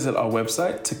also visit our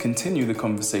website to continue the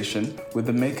conversation with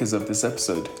the makers of this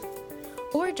episode.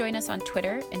 Or join us on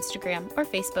Twitter, Instagram, or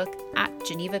Facebook at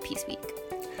Geneva Peace Week.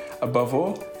 Above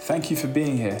all, thank you for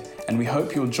being here, and we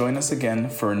hope you'll join us again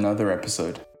for another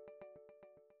episode.